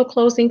personal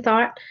closing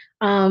thought.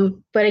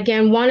 But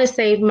again, want to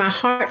say my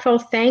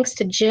heartfelt thanks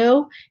to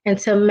Jill and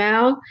to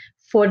Mel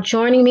for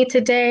joining me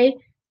today.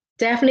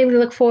 Definitely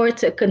look forward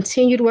to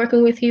continued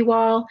working with you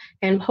all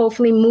and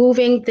hopefully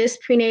moving this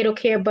prenatal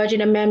care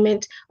budget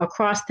amendment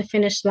across the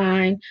finish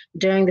line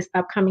during this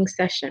upcoming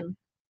session.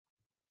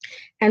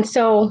 And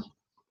so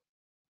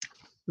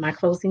my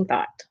closing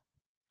thought.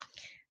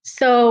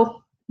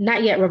 So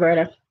not yet,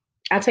 Roberta.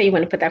 I'll tell you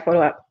when to put that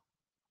photo up.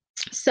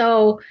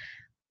 So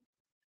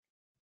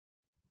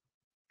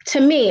to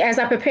me, as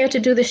I prepared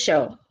to do the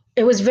show,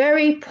 it was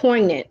very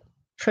poignant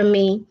for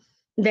me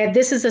that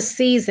this is a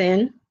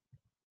season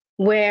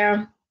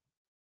where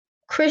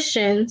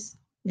Christians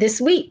this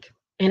week,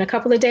 in a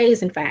couple of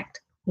days, in fact,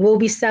 will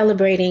be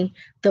celebrating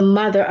the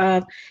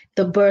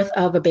birth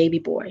of a baby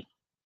boy.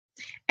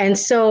 And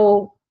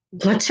so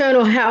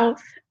maternal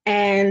health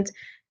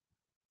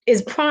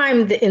is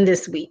primed in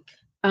this week.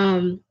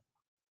 And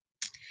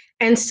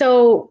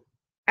so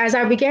as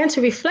I began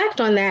to reflect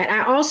on that,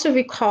 I also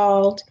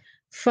recalled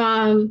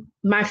from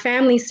my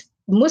family's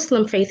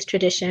Muslim faith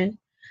tradition,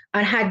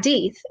 a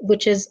hadith,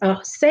 which is a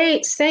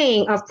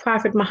saying of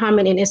Prophet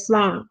Muhammad in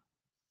Islam,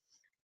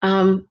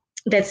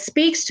 that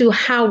speaks to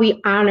how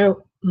we honor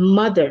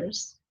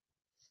mothers.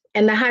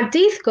 And the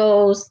hadith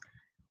goes,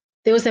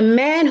 there was a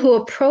man who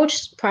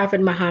approached Prophet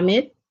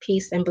Muhammad,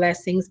 peace and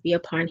blessings be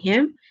upon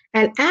him,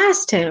 and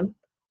asked him,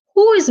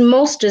 who is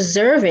most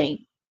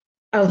deserving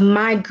of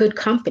my good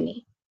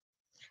company?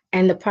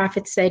 And the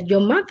Prophet said, your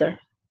mother.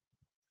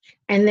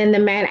 And then the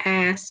man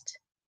asked,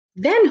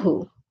 then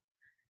who?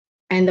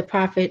 And the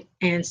Prophet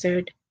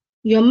answered,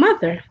 your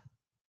mother.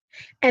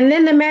 And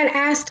then the man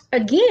asked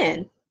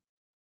again,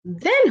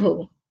 then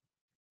who?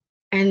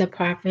 And the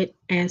Prophet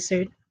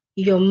answered,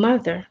 your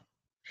mother.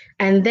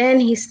 And then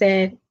he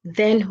said,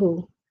 then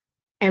who?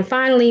 And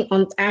finally,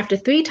 after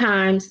 3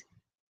 times,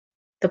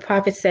 the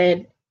Prophet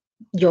said,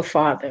 your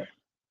father.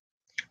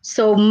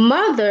 So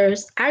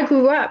mothers, I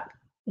grew up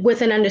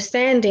with an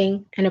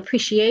understanding and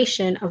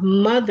appreciation of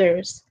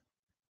mothers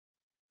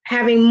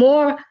having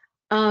more,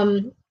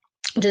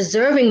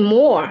 deserving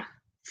more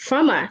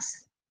from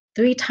us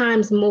 3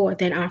 times more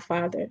than our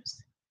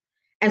fathers.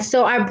 And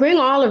so I bring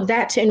all of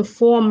that to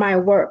inform my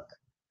work.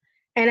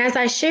 And as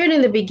I shared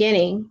in the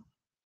beginning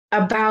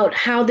about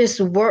how this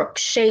work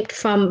shaped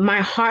from my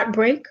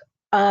heartbreak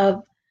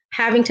of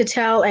having to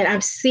tell, and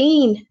I've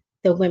seen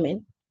the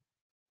women.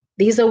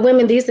 These are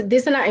women, these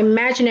are not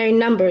imaginary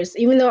numbers,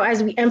 even though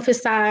as we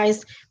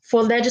emphasize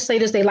for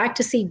legislators, they like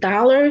to see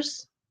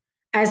dollars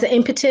as the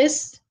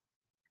impetus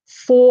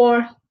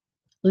for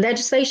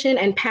legislation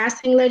and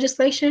passing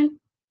legislation.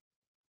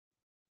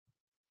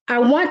 I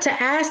want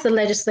to ask the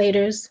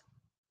legislators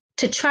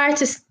to try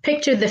to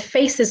picture the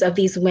faces of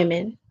these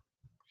women.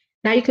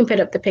 Now you can put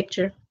up the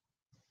picture.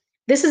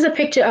 This is a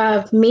picture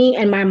of me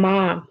and my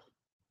mom.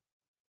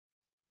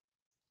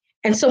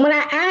 And so when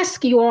I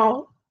ask you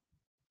all,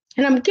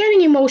 and I'm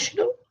getting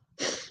emotional,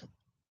 to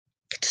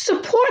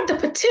support the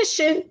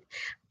petition,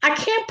 I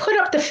can't put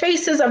up the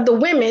faces of the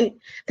women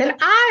that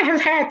I have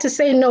had to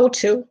say no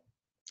to.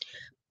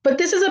 But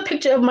this is a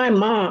picture of my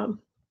mom.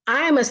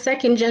 I am a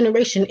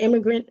second-generation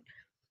immigrant.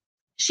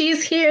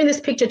 She's here in this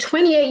picture,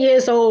 28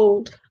 years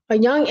old, a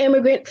young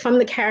immigrant from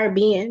the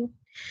Caribbean.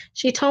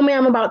 She told me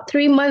I'm about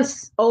 3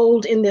 months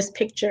old in this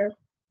picture.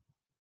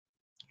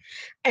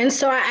 And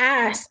so I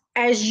ask,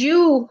 as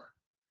you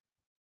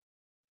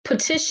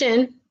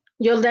petition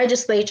your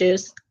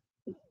legislatures,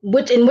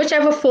 in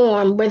whichever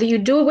form, whether you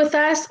do it with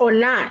us or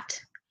not,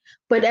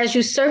 but as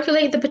you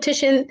circulate the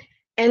petition,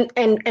 and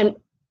I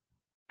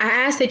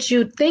ask that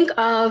you think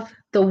of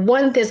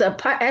there's an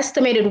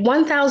estimated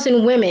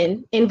 1,000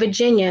 women in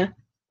Virginia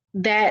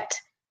that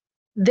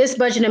this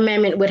budget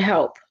amendment would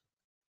help.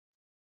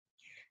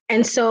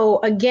 And so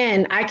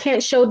again, I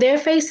can't show their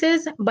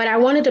faces, but I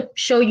wanted to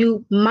show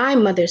you my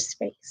mother's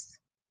face,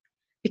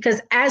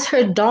 because as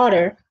her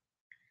daughter,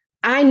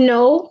 I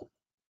know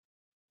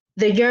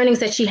the yearnings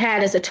that she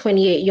had as a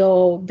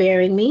 28-year-old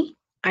bearing me.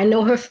 I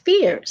know her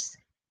fears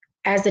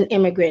as an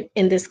immigrant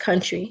in this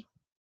country.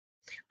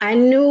 I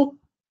knew,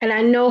 and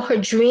I know her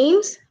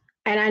dreams,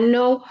 and I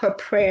know her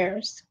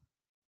prayers.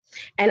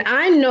 And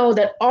I know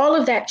that all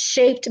of that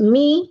shaped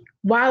me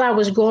while I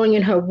was growing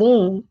in her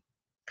womb.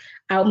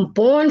 I'm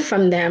born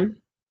from them,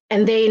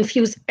 and they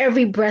infuse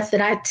every breath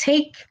that I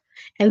take,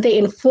 and they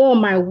inform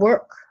my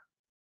work.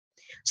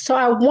 So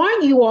I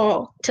want you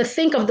all to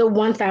think of the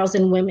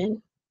 1,000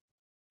 women.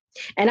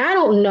 And I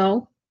don't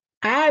know,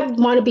 I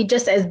want to be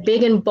just as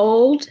big and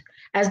bold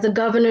as the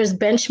governor's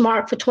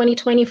benchmark for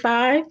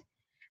 2025,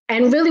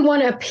 and really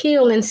want to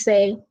appeal and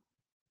say,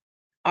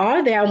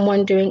 are there, I'm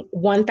wondering,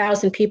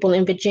 1,000 people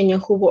in Virginia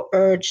who will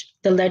urge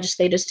the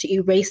legislators to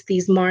erase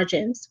these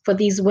margins for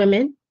these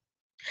women?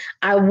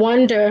 I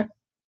wonder,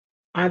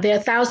 are there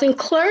 1,000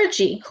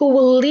 clergy who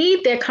will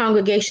lead their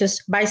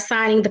congregations by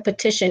signing the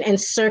petition and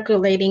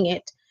circulating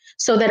it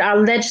so that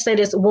our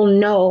legislators will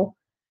know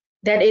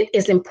that it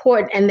is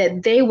important and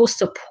that they will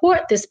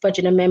support this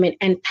budget amendment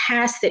and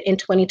pass it in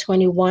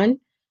 2021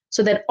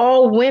 so that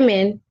all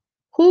women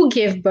who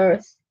give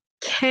birth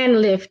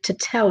can live to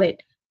tell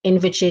it in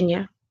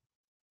Virginia.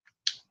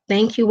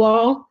 Thank you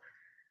all.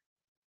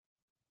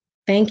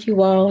 Thank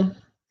you all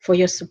for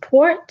your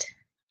support.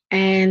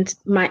 And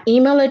my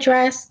email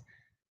address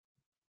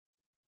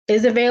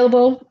is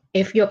available.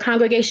 If your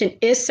congregation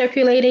is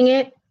circulating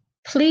it,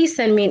 please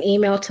send me an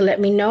email to let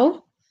me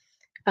know.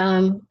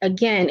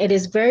 Again, it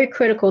is very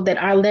critical that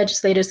our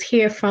legislators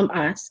hear from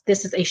us.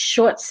 This is a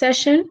short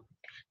session,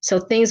 so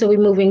things will be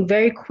moving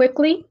very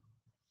quickly.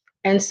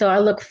 And so I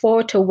look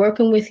forward to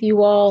working with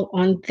you all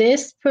on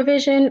this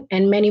provision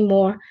and many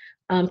more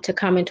to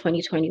come in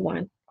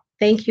 2021.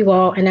 Thank you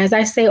all. And as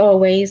I say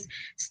always,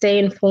 stay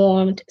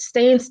informed,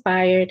 stay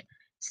inspired,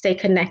 stay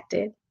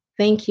connected.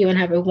 Thank you and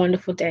have a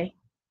wonderful day.